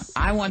phone.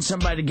 I want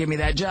somebody to give me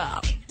that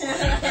job.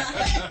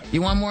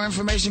 You want more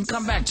information?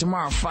 Come back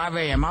tomorrow, 5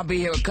 a.m. I'll be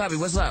here with Cubby.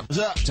 What's up? What's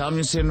up? Tell him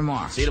you'll see him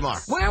tomorrow. See you tomorrow.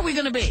 Where are we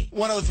going to be?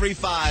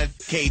 103.5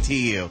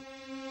 KTU.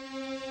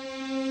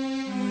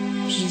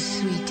 Je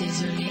suis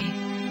désolé.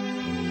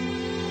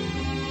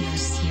 Lo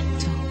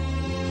siento.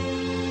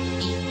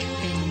 Ich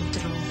bin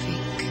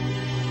traurig.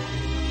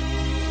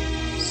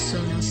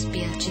 Sono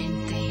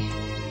spiacente.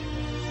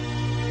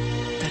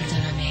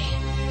 Perdóname.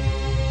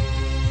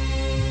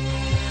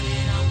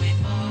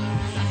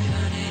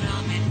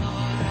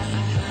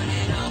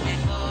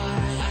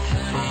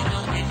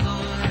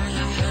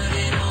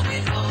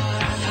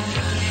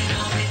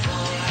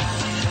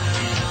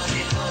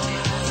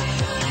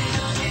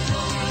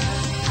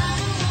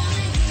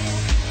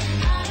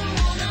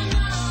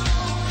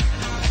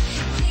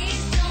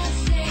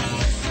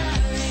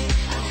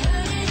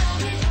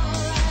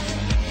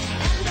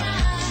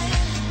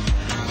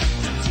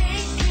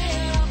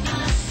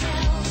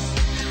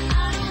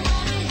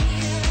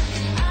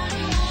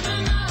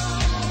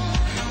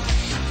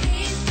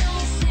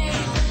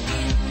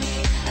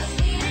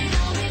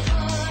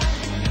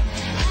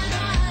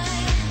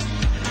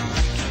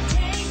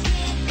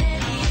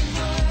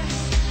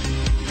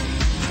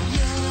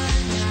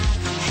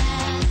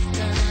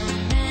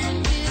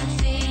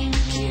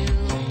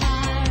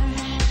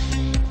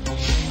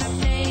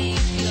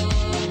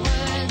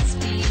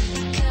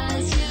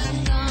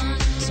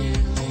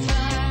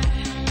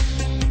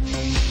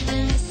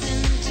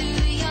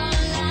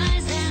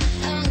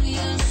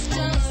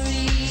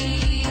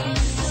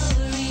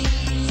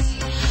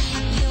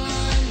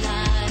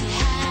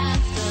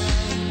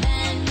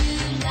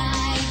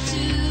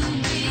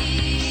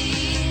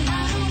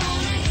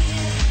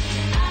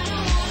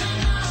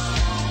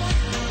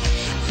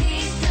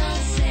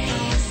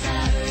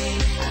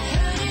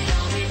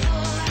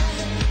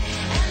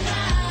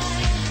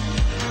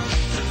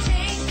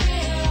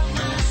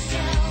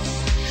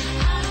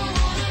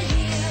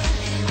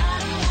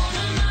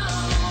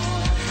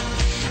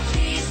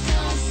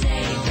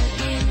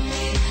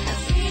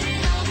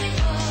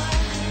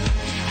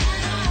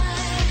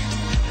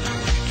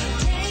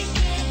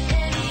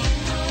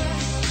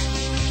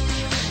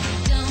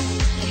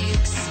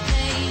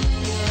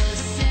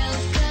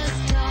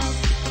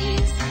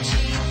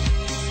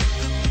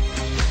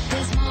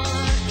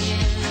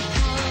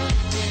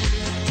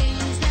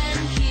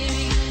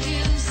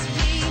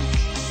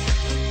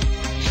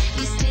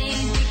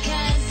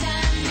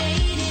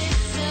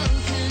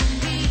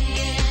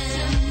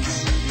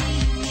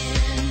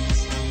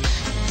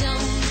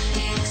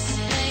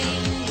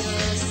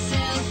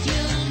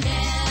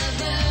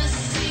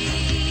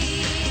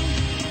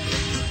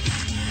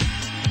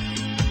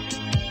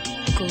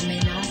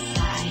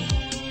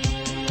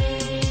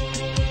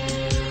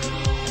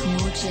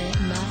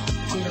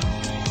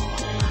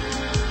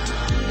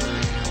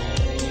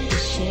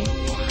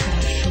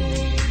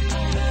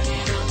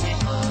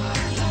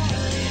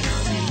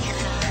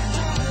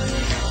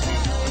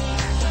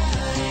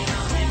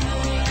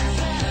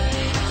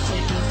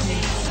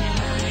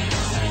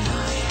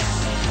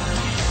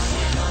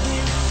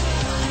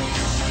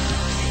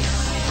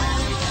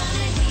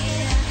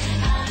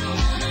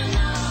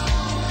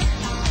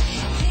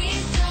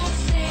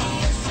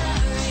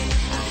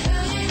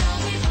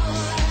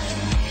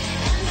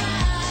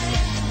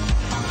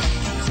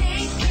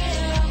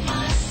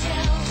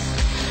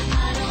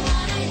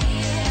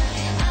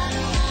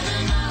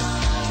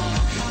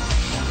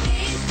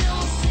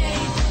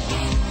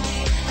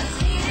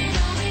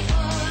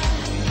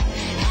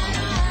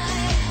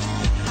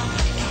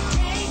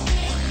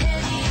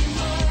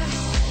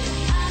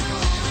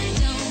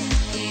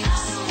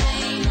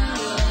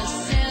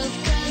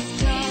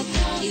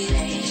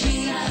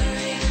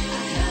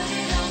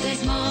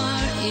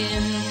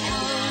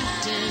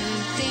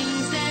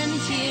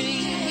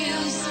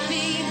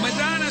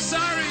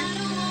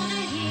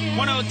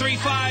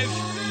 103.5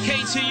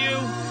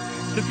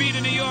 KTU, the beat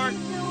of New York.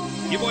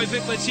 Your boy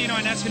VIC Latino,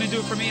 and that's going to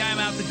do it for me. I am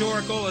out the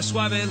door. Cola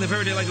suave, live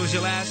verde like it was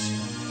your last.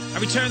 I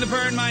return the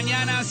burn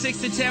mañana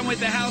 6 to 10 with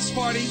the house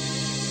party.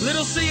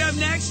 Lil Cee up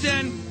next,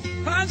 and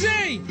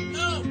Ponzi!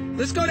 No!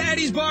 Let's go to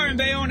Eddie's Bar in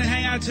Bayonne and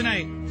hang out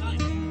tonight.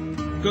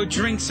 Go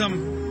drink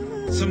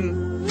some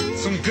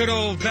good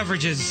old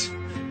beverages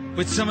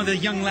with some of the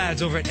young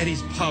lads over at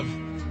Eddie's Pub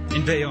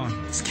in Bayonne.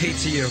 It's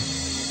KTU.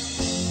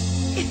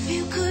 If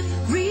you could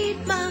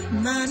read my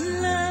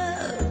mind,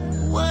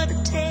 love, what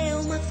a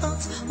tale my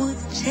thoughts would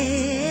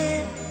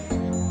tell.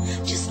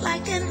 Just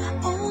like an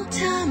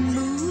old-time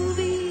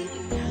movie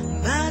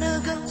about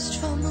a ghost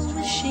from a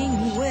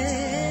wishing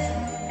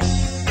well.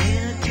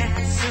 In a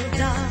castle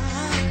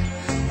dark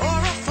or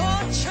a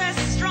fortress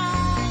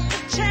strong,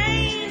 the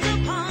chains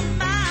upon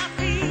my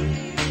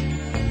feet.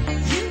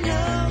 You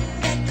know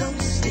that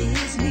ghost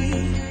is me.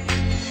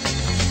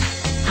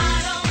 I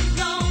don't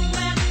know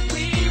where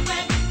we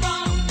went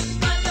wrong,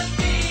 but the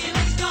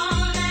feeling's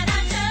gone and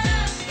I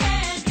just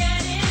can't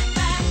get it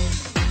back.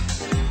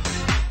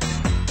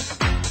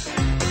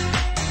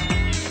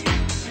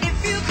 If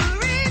you could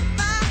read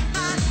my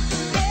mind,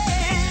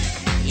 yeah.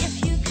 If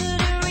you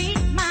could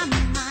read my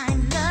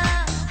mind,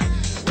 love,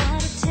 what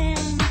a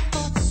tale my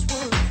thoughts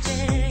would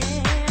tell.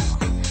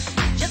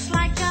 Just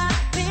like a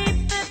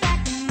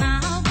paperback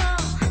novel,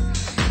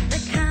 the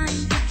kind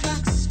the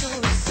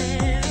drugstore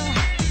sell.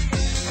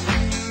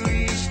 When you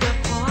reach the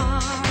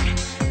part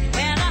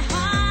where the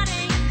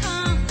heartache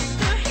comes,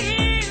 the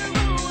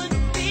hero would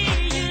be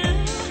you.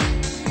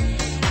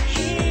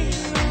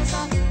 Heroes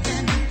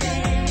often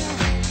fail.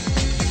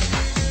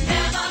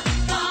 Never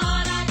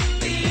thought I'd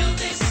feel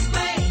this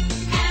way,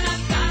 and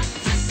I've got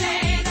to say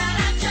that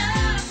I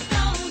just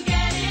don't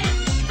get it.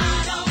 I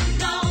don't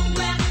know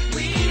where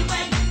we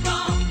went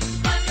wrong,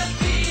 but the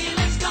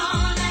feeling's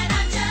gone and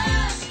I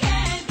just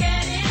can't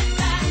get it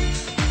back.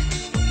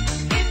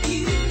 If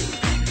you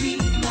could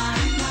read my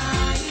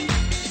mind,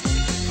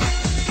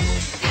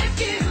 if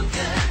you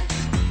could,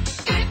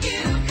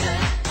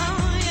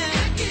 oh yeah,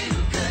 if you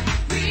could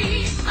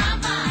read my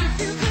mind,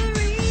 if you could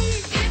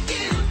read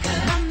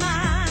my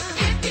mind,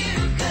 if you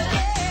could,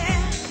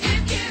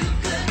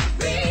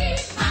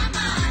 read my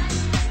mind,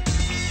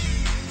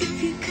 if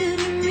you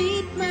could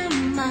read my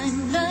mind,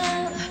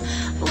 love,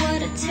 what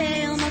a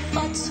tale my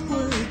thoughts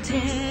would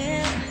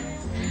tell.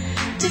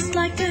 Just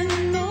like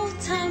an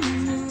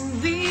old-time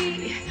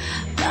movie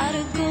about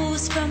a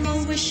ghost from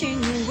a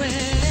wishing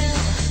well.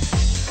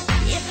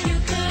 If you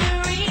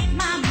could read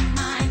my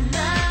mind,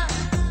 love,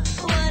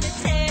 what a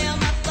tale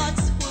my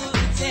thoughts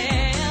would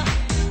tell.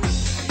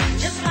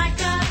 Just like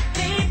a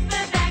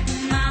paperback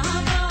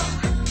novel,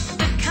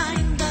 the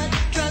kind the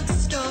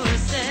drugstore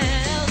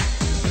sells.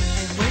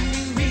 And when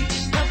you reach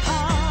the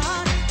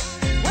part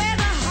where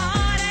the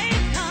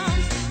heartache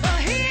comes, the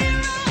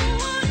hero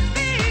would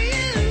be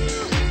you.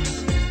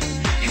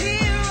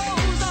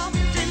 Heroes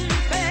often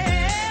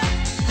fail.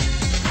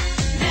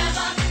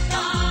 Never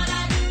thought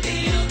I'd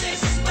feel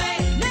this way,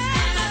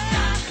 and I've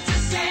got to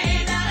say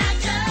that I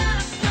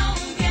just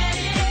don't get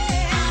it.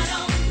 I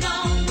don't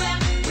know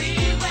where we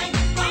went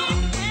wrong,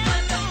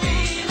 but the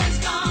feeling's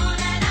gone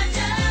and I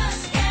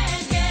just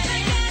can't get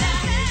it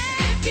back.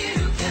 If you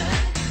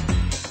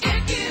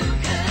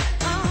could,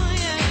 oh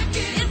yeah, if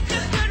you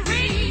could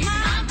read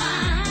my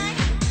mind,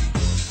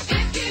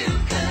 if you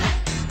could,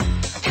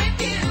 if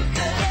you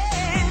could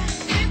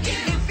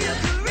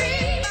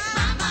read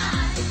my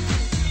mind,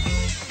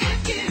 if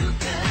you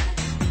could,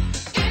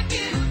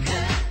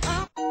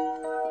 oh.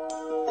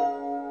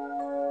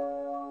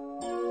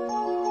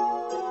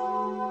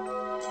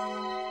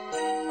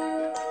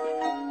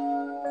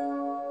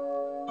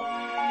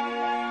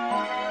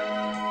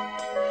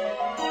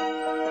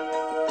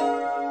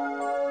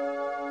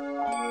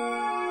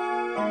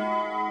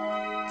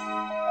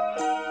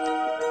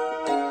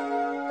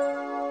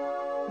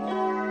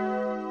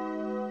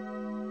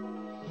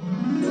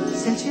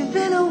 Since you've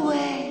been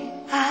away,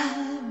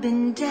 I've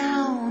been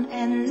down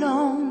and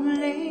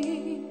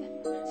lonely.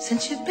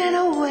 Since you've been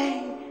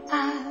away,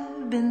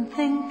 I've been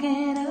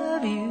thinking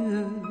of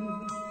you.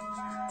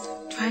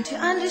 Trying to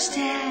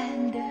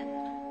understand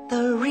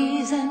the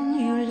reason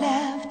you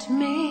left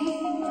me.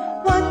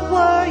 What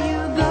were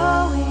you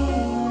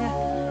going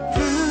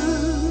through?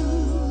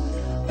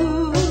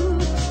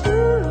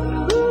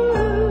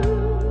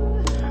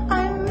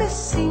 I'm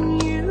missing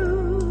you.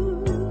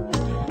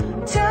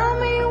 Tell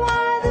me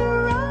why the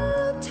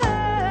road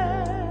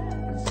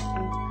turns.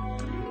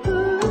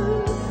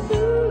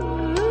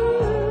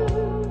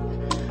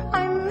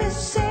 I'm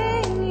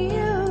missing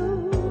you.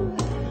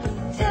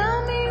 Tell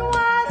me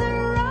why the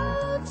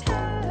road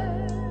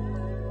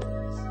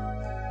turns.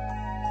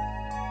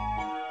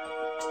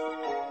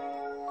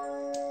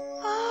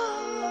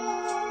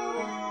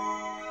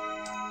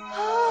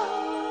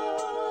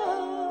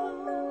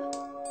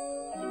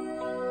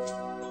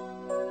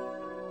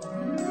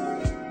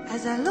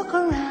 As I look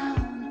around,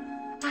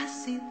 I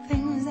see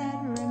things that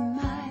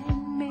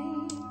remind me.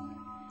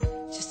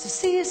 Just to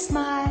see a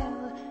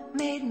smile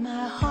made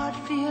my heart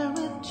feel filled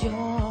with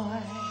joy.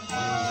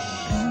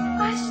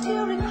 I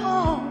still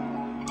recall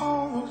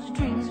all those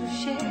dreams we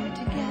shared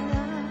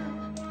together.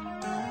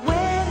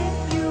 Where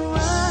did you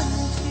run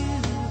to,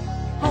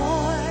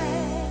 boy?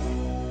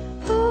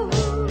 Ooh,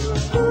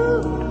 ooh,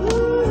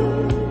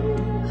 ooh,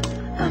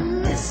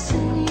 I'm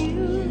missing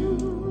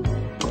you.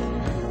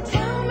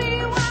 Tell me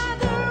why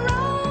the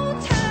road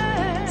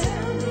turns.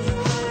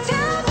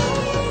 Tell me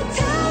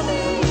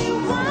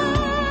why.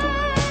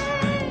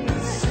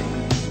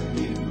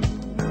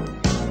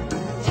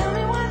 Tell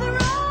me why the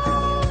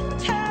road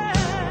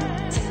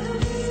turns.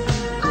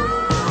 Oh,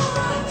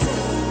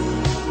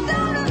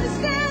 don't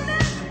understand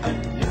it.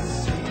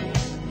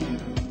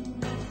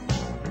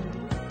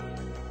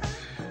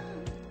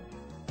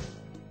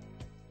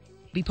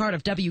 Be part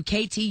of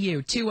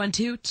WKTU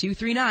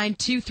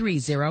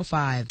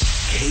 212-239-2305.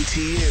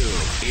 KTU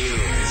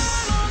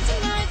is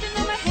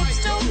My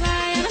hips don't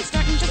lie, and I'm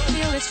starting to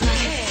feel it's right.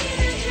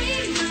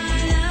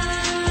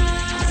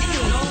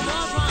 No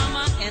more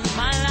drama in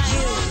my life.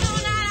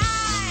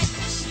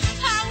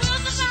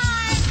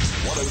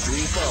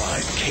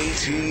 103.5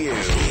 KTU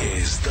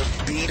is the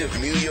beat of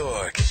New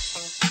York.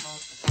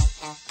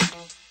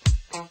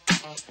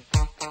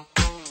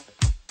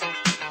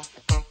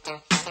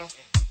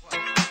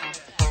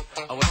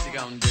 Oh, what you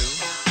gonna do?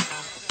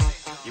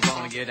 You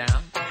wanna get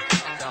down?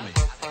 Tell me.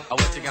 Oh,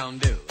 what you gonna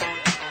do?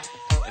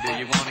 Do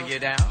you wanna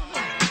get down?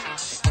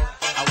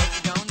 Oh, what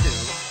you gonna do?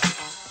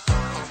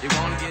 You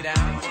wanna get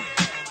down?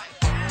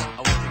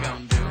 Oh, what you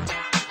gonna do?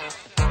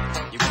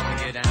 You wanna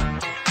get down?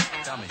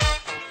 Tell me.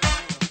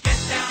 Get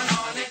down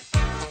on it.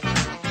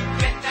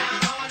 Get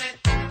down on it.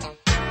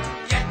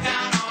 Get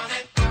down on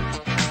it.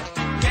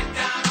 Get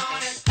down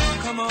on it.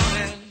 Come on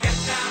in. Get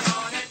down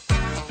on it.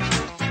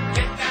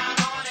 Get down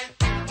on it.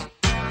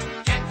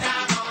 Get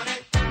down on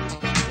it.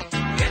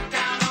 Get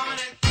down on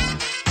it.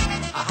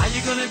 How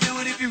you gonna do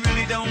it if you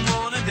really don't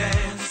wanna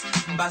dance?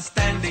 By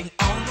standing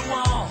on the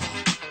wall.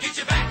 Get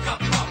your back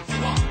up off the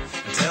wall.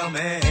 Tell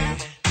me.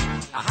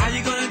 How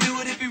you gonna do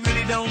it if you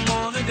really don't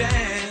wanna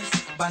dance?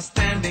 By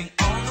standing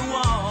on the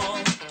wall.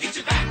 Get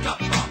your back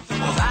up off the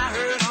wall. 'Cause I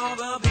heard all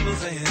the people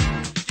saying,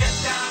 get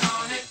down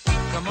on it.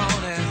 Come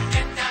on in.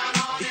 Get down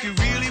on it. If you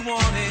really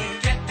want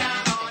it. Get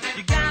down on it.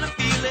 You gotta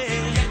feel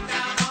it. Get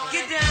down on it.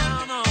 Get down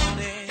on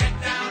it. Get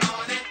down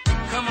on it.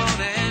 Come on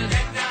in.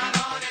 Get down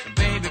on it.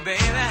 Baby,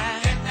 baby.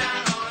 Get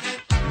down on it.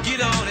 Get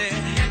on it.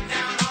 Get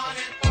down on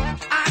it.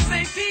 I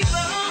say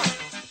people.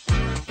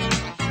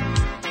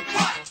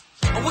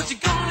 What you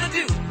gonna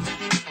do?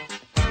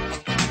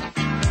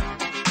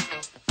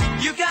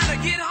 You gotta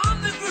get on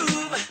the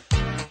groove.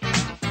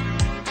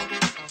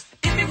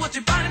 If you want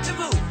your body to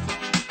move,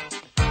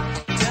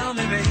 tell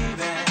me,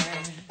 baby,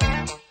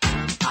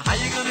 how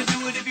you gonna do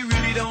it if you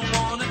really don't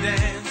wanna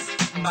dance?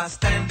 By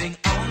standing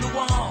on the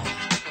wall.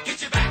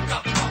 Get your back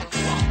up off the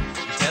wall.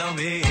 Tell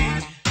me,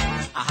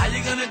 how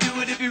you gonna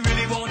do it if you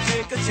really won't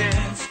take a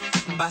chance?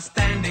 By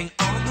standing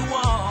on the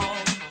wall.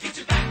 Get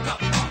your back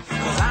up off the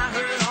wall. 'Cause I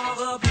heard all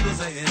the people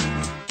saying,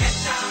 get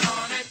down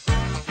on it.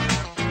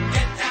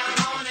 Get down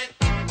on it.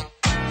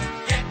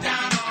 Get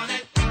down on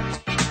it.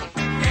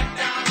 Get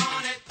down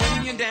on it. When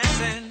you're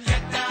dancing,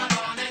 get down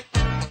on it.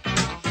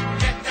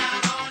 Get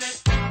down on it.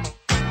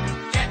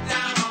 Get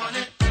down on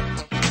it.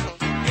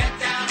 Get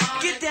down on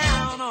it. Get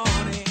down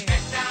on it.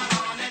 Get down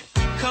on it.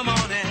 Come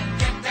on in.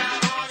 Get down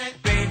on it.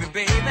 Baby,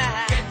 baby.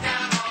 Get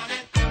down on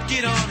it.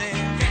 Get on it.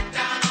 Get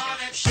down on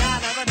it.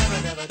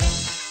 Sha-da-ba-da-ba-da-ba-da.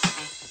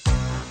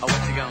 Oh,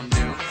 what you gonna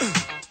do?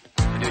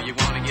 Do you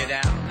wanna get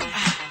down?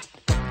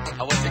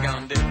 Oh, what you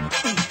gonna do?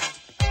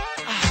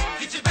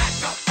 Get your back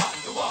up off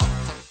the wall.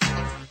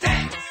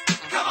 Dance,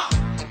 come on.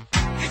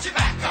 Get your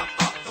back up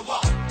off the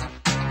wall.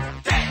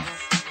 Dance,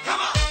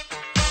 come on.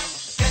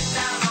 Get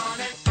down on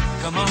it.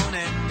 Come on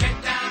in. Get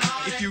down on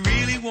it. If you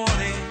really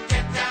want it.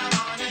 Get down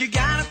on it. You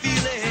gotta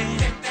feel it.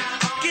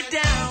 Get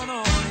down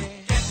on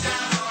it. Get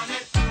down on it. Get down on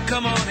it.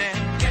 Come on in.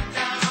 Get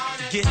down on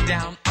it. Get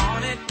down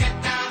on it. Get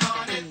down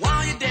on it.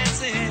 While you're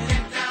dancing.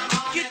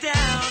 Get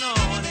down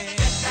on it.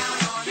 Get down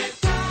on it.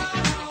 Get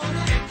down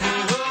on it.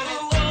 Oh,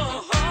 oh,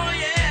 oh, oh,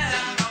 yeah.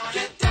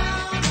 Get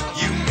down on it.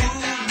 You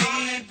move me,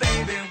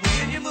 baby,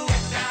 when you move.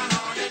 Get down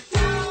on it.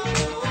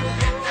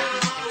 Get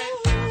down on it.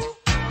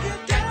 Get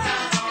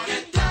down on it.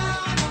 Get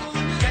down on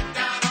it. Get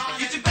down on it.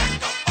 Get your back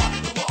up off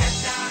the wall. Get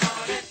down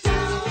on it.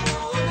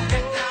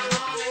 Get down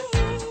on it.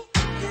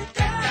 Get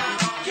down on it. Get down on it.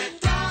 Get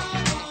down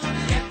on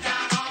it. Get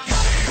down on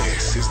it.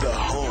 This is the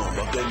home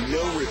of the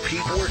no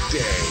repeat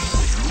workday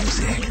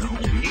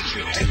with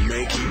music to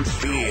make you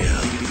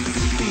feel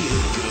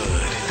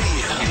good,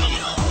 feel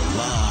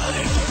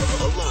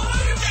alive.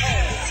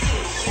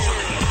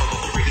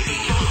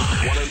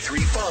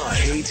 103.5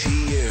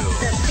 KTU.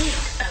 The beat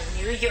of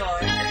New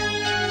York.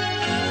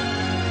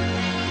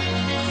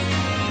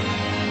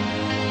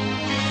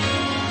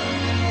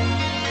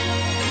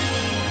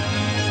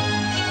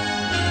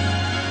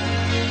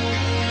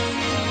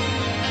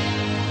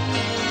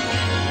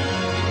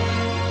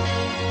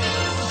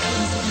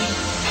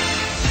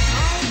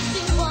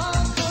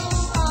 Walk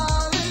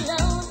all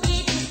alone,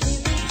 it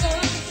is so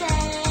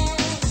sad.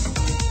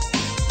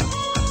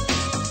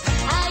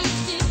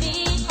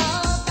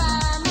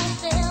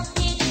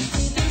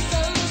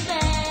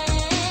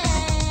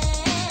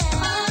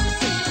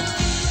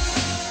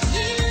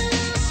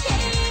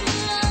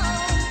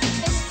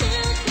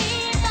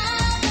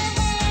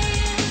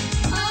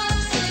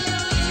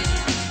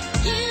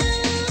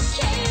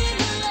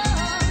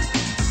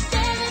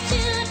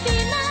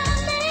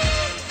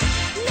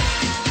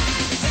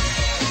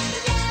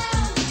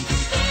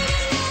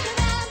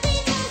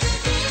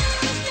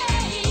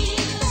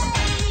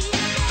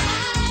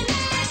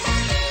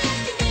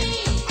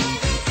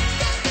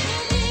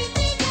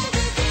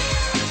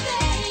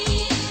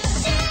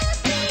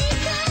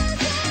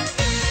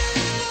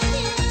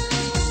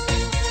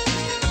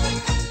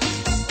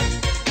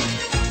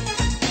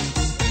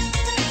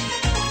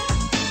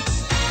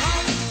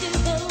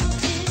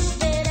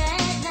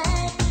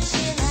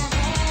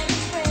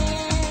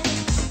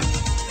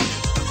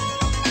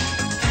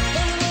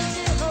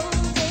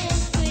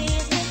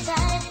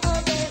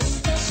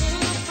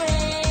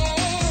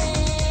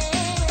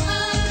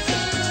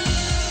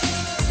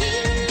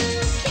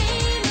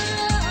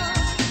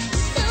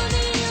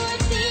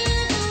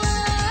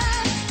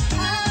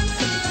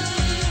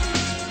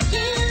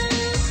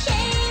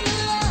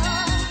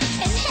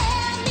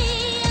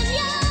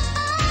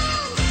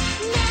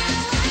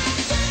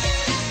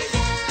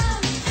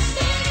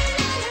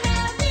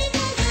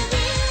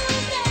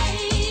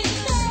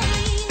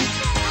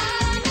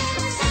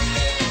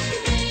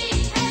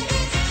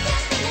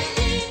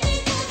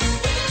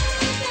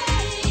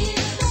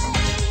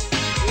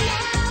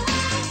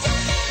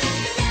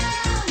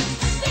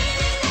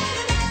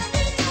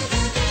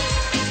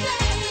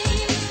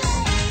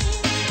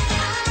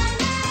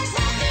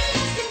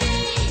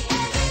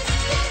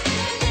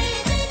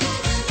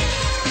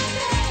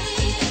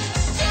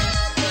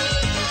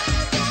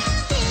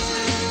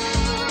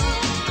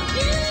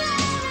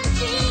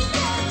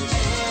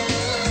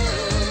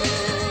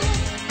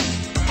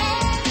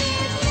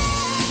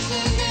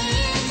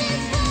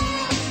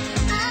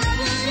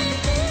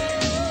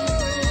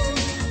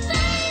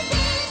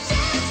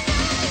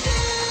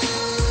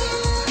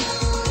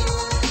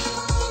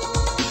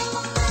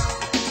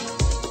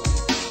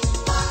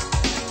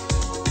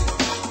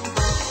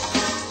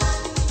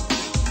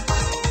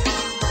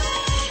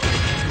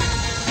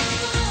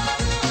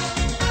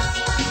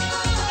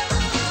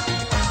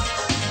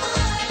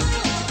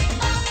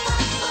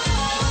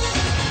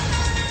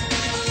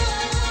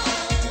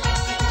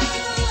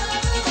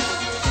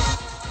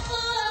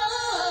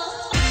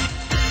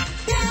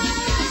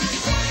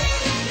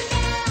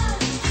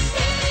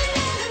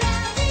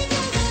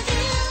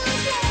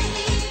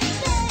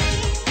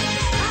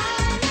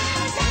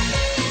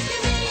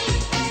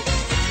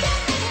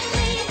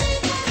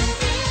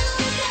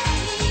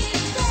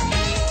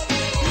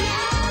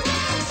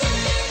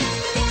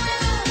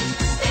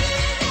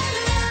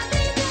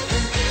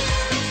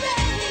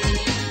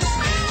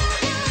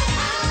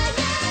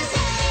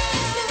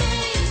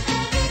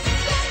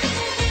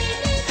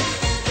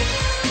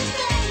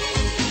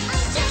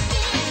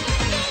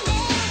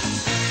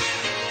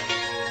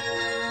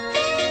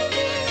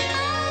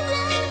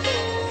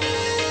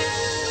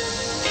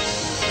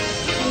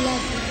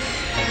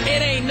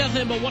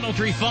 Nothing but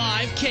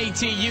 103.5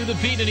 KTU, the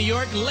beat of New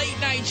York, late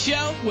night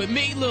show with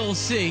me, Lil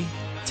Cee,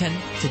 10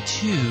 to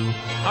 2.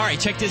 All right,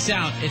 check this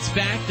out. It's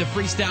back, the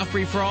freestyle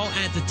free-for-all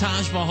at the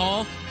Taj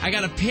Mahal. I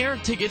got a pair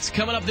of tickets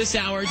coming up this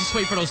hour. Just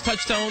wait for those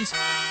touchstones.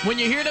 When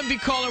you hear them, be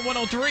caller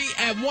 103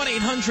 at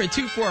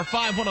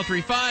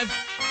 1-800-245-1035,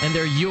 and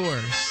they're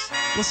yours.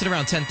 Listen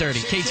around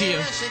 10:30, KTU.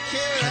 I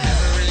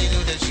never really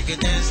knew that she could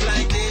dance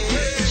like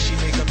this. She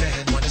make a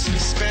man wanna speak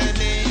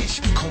Spanish.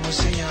 Como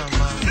se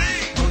llama?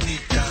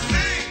 Bonita.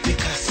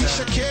 Picasa.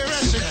 Shakira.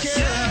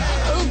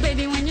 Oh,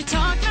 baby, when you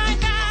talk like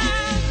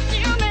that,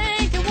 you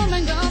make a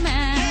woman go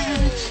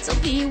mad. So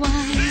be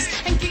wise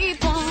and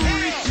keep on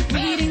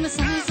reading the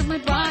signs of my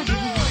body.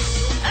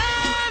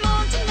 I'm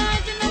on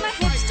tonight, you know my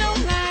hips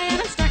don't lie,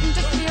 and I'm starting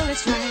to feel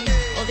it's right.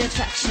 All the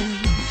attraction,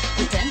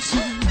 the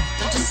tension.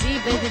 Don't you see,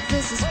 baby,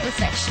 this is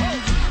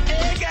perfection.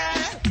 Hey,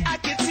 girl, I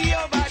can see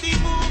your body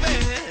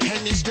moving,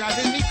 and it's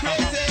driving me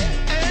crazy.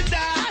 And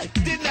I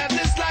didn't have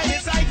the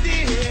slightest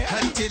idea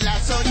until I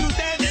saw you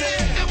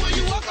dancing. And when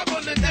you walk up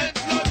on the dance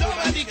floor,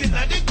 nobody can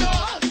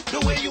ignore the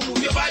way you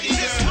move your body,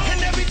 girl.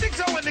 And everything's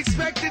so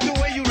unexpected, the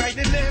way you right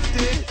and left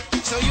it.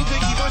 So you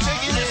could keep on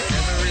shaking it.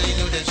 Never really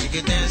knew that she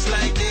could dance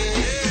like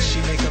this. She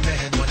make a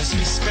man wanna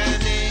speak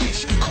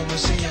Spanish. Como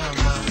se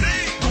llama?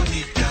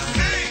 Bonita.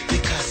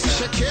 Picasa.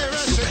 Shakira.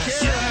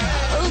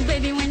 Oh,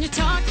 baby, when you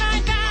talk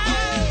like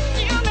that,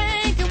 you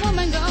make a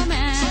woman go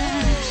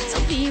mad. So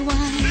be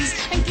wise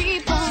and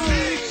keep on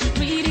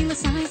reading the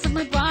signs of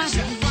my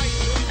body.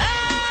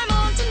 I'm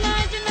on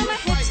tonight, you know my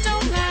hips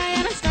don't lie,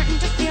 and I'm starting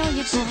to feel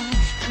you, boy.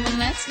 Come on,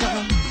 let's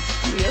go,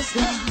 real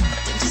slow.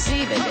 Don't you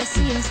see, baby, I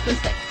see it's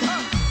perfect.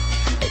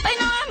 Babe, I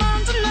know I'm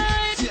on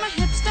tonight, my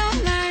hips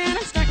don't lie, and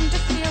I'm starting to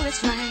feel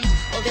it's right.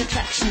 All the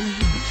attraction,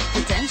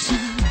 the tension.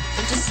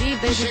 Don't you see,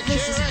 baby,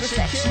 this is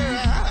perfection.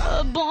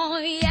 Oh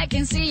boy, I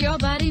can see your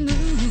body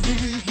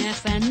moving,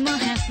 half animal,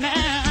 half man.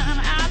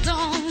 I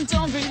don't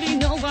really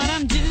know what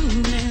I'm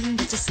doing,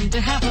 but just seem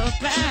to have a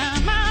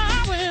plan.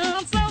 My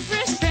will,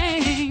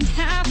 self-restraint,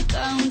 have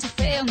come to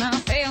fail now.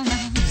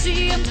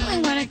 See, I'm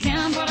doing what I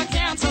can, but I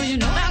can't, so you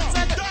know that's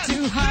a bit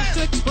too hard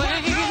to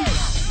explain.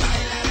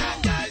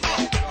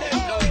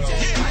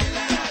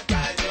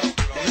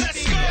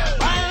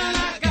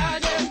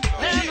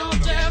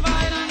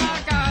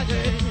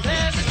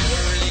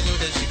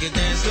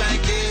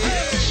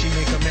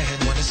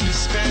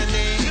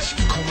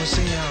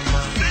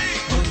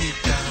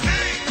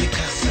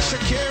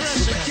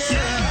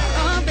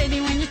 Oh, baby,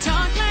 when you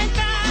talk like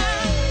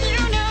that, you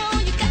know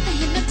you got me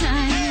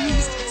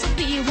hypnotized. So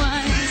be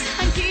wise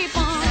and keep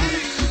on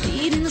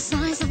reading the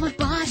signs of my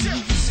body.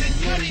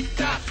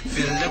 Señorita,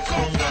 feel the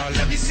conga.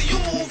 Let me see you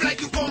move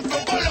like you come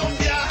from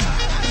Colombia.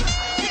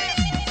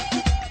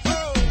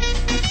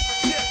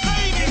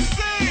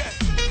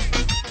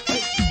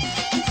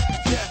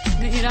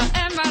 Mira,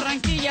 en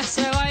Barranquilla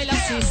se baila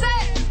así.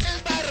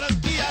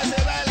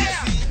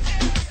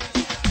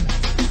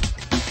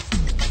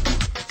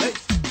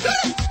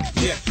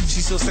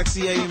 She's so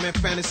sexy, I am in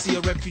fantasy.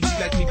 A refugee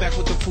like me back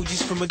with the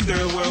Fugees from a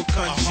third world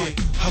country.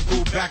 I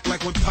go back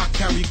like when Pac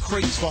carried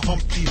crates for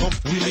Humpty Hump.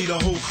 We lead a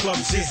whole club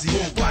dizzy.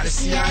 Why the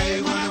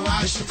CIA wanna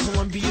watch the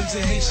Colombians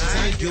and Haitians?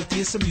 I ain't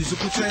guilty, it's a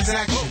musical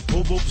transaction.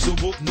 Boop, boop, so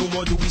boop, no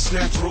more do we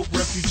snatch rope.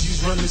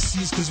 Refugees run the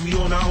seas cause we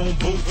on our own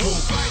boat.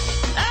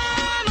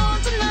 I'm on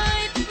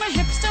tonight, my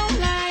hips don't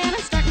lie, and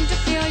I'm starting to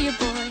feel you,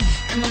 boy.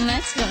 Come on,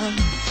 let's go,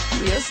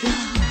 real slow.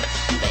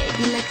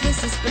 Baby, like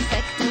this is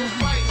perfect.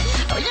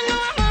 Oh, you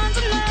know I'm on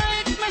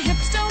tonight, my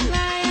hips don't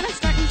lie, and I'm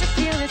starting to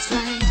feel it's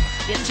right.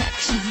 The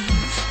attraction,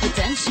 the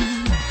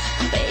tension.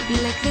 Baby,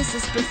 like this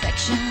is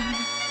perfection.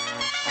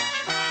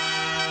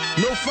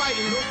 No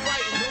fighting, no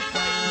fighting, no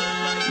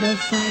fighting, no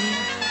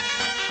fighting.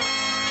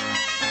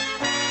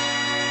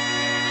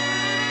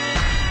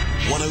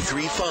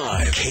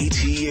 103.5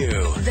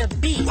 KTU. The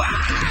beat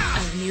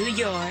of New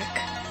York.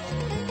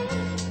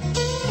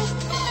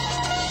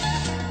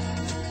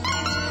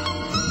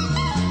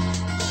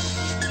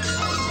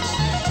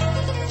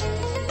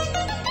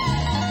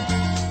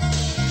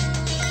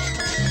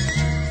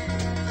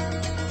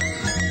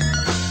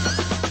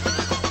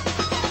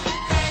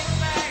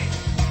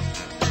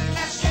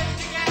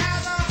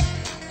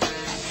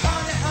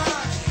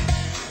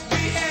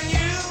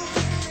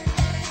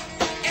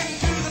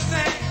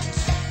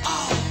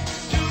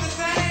 Do the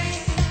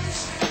things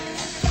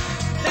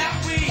that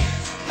we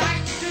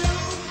like to do.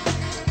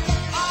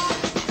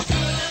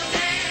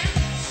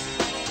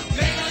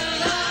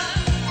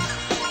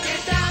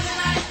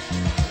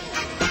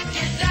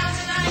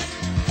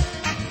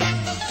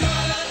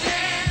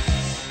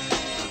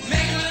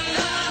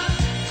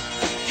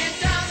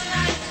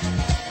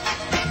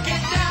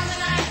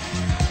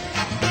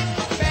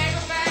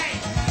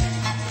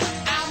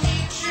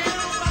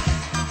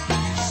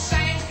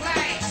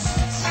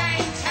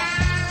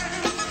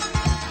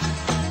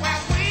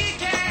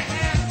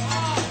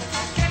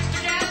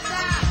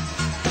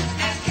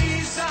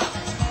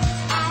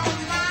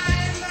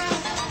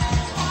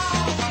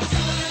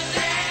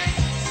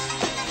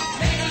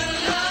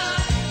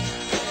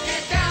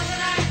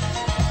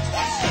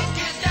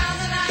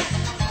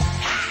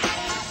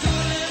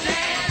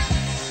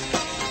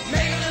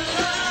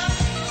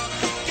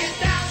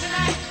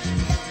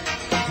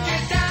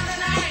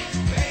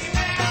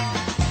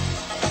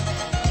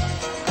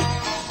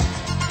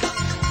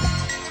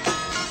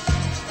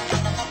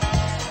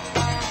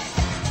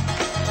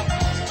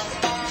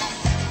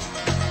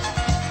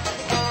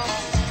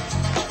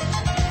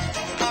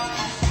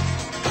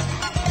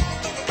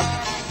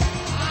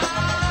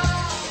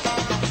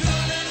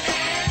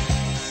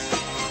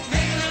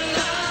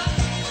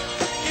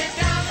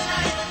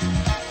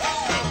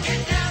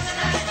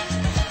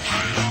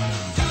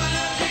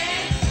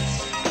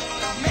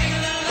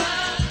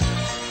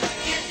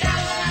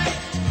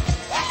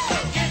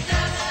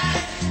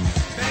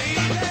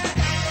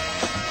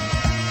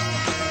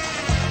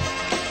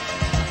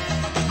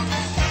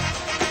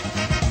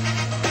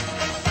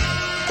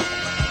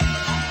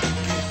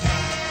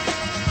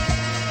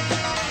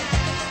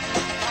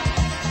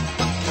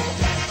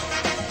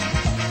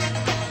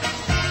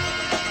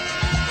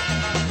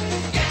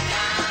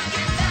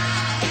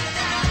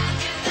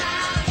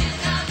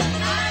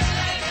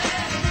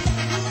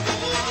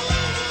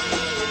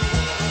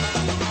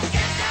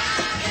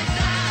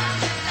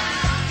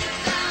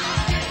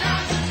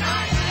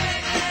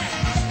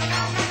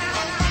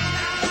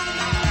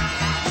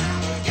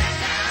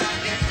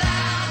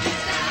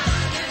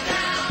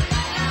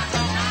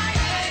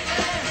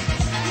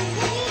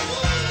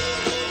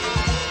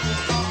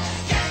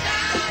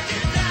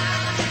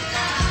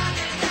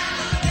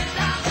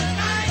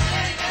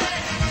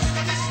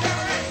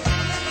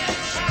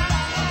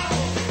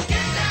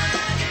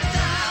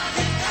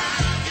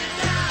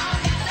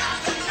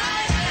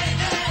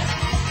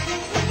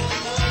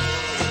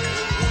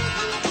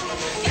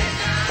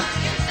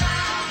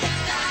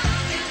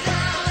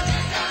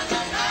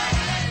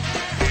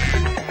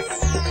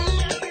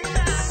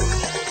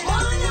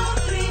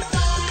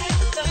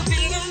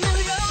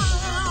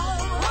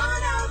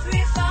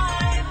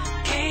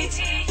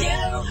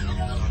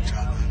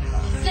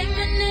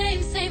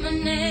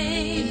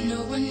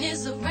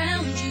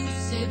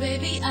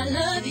 I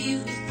love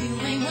you. If you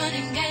ain't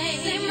running game,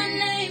 say my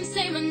name,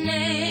 say my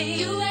name.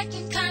 You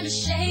acting kinda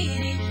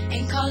shady,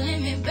 ain't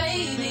calling me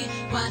baby.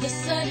 Why the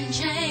sudden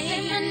change?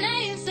 Say my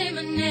name, say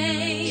my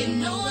name. If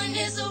no one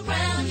is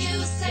around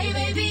you, say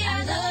baby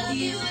I love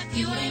you. If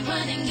you ain't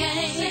running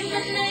game, say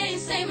my name,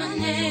 say my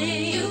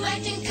name. You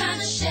acting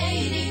kinda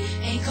shady,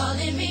 ain't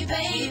calling me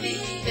baby.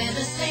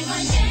 Better say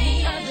my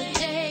name. The other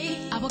day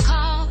I would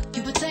call,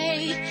 you would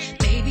say,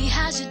 baby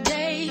how's your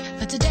day?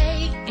 But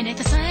today it ain't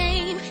the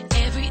same.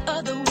 Every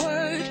other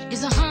word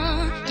is a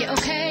yeah,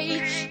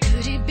 okay.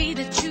 Could it be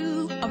that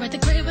you are at the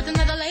crib with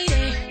another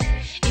lady?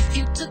 If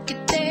you took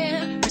it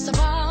there, first of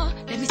all,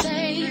 let me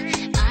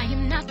say, I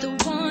am not the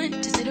one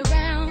to sit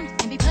around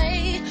and be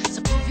played.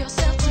 So prove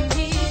yourself to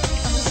me.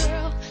 If I'm the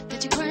girl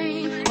that you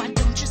claim, why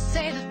don't you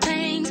say the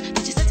things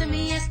that you said to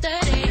me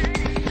yesterday?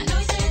 I know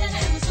you say that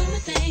I was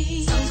doing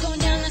things. Something's going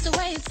down, that's the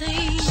way it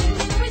seems. Shouldn't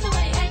be the reason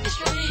why you acting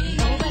strange.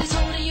 Nobody's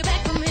holding you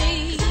back from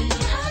me. 'Cause I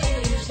know how you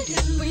used to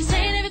do. When you're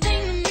saying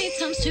everything to me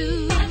times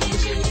two. I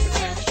need you to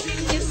tell the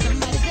truth. If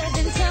somebody said,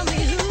 then tell me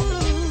who.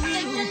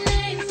 Say my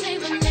name, say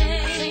my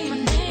name. Say my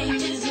name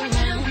is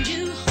around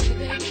you.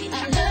 Baby,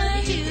 I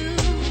love you.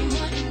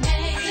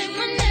 Say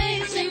my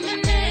name, say my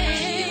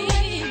name. You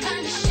ain't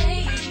kinda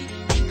shady,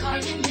 ain't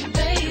calling me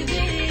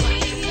baby.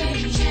 Say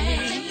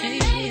my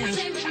name,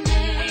 say my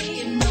name.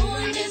 If no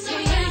one is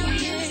around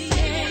you,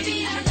 say baby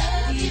I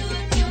love you.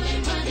 You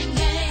ain't running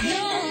game.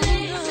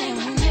 Say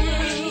my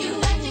name. You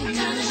acting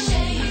kinda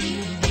shady,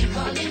 ain't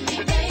calling me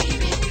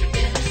baby.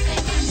 Better say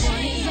my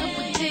name. What's up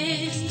with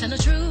this? Tell the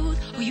truth,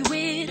 who you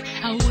with?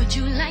 How would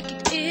you like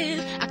it if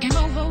I came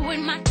over with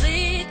my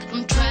clique?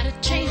 Don't try to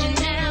change it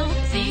now.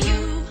 See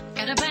you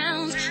gotta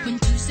bounce when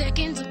 2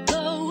 seconds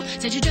ago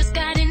said you just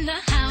got in the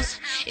house.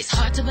 It's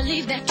hard to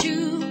believe that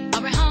you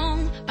are at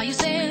home by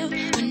yourself.